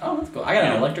 Oh, that's cool. I got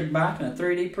an electric bike and a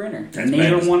 3D printer.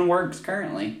 Neither one works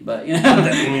currently, but we're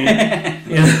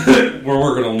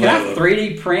working on that. Can I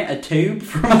 3D print a tube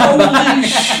from holy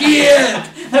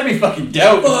shit? That'd be fucking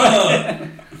dope.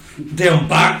 Damn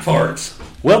bike parts.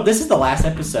 Well, this is the last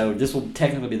episode. This will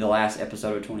technically be the last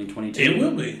episode of 2022. It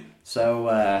will be. So,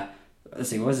 let's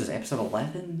see, what was this, episode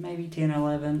 11, maybe 10 or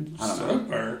 11? I don't know.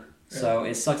 Yeah. So,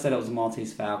 it sucks that it was a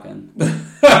Maltese Falcon.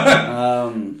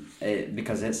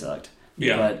 Because it sucked.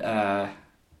 Yeah. But,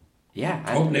 yeah.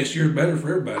 I hope next year's better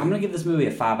for everybody. I'm going to give this movie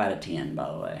a 5 out of 10,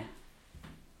 by the way.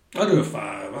 I'll do a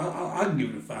 5. I'll give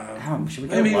it a 5. Should we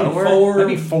go maybe lower? 4.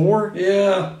 Maybe 4?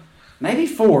 Yeah. Maybe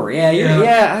 4. Yeah,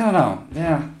 I don't know.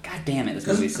 Yeah. God damn it, this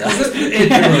movie sucks.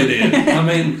 It really did. I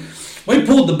mean, we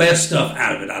pulled the best stuff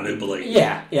out of it, I do believe.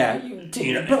 Yeah.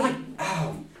 But like,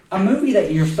 a movie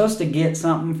that you're supposed to get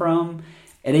something from,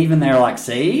 and even they're like,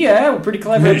 see, we're pretty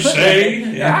clever.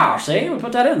 See, we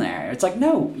put that in there. It's like,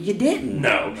 no, you didn't.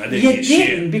 No, I didn't. You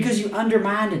didn't because you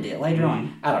undermined it later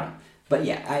on. I don't know. But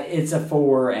yeah, it's a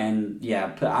 4, and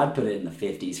yeah, I'd put it in the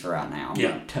 50s for right now. I'm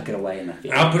gonna tuck it away in the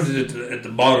 50s. I'll put it at the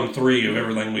bottom 3 of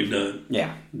everything we've done.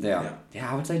 Yeah.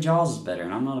 I would say Jaws is better,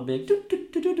 and I'm not a big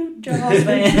Jaws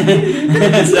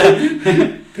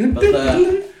fan.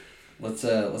 But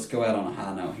let's go out on a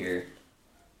high note here.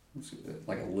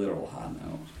 Like a literal high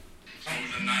note.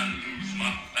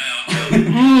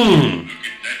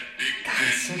 God,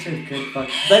 it's such a good fuck.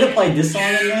 If they'd have played this song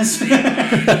in this,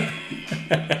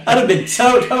 I'd have been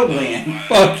totally in.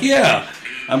 Fuck yeah.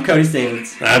 I'm Cody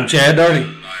Stevens. I'm Chad Darty.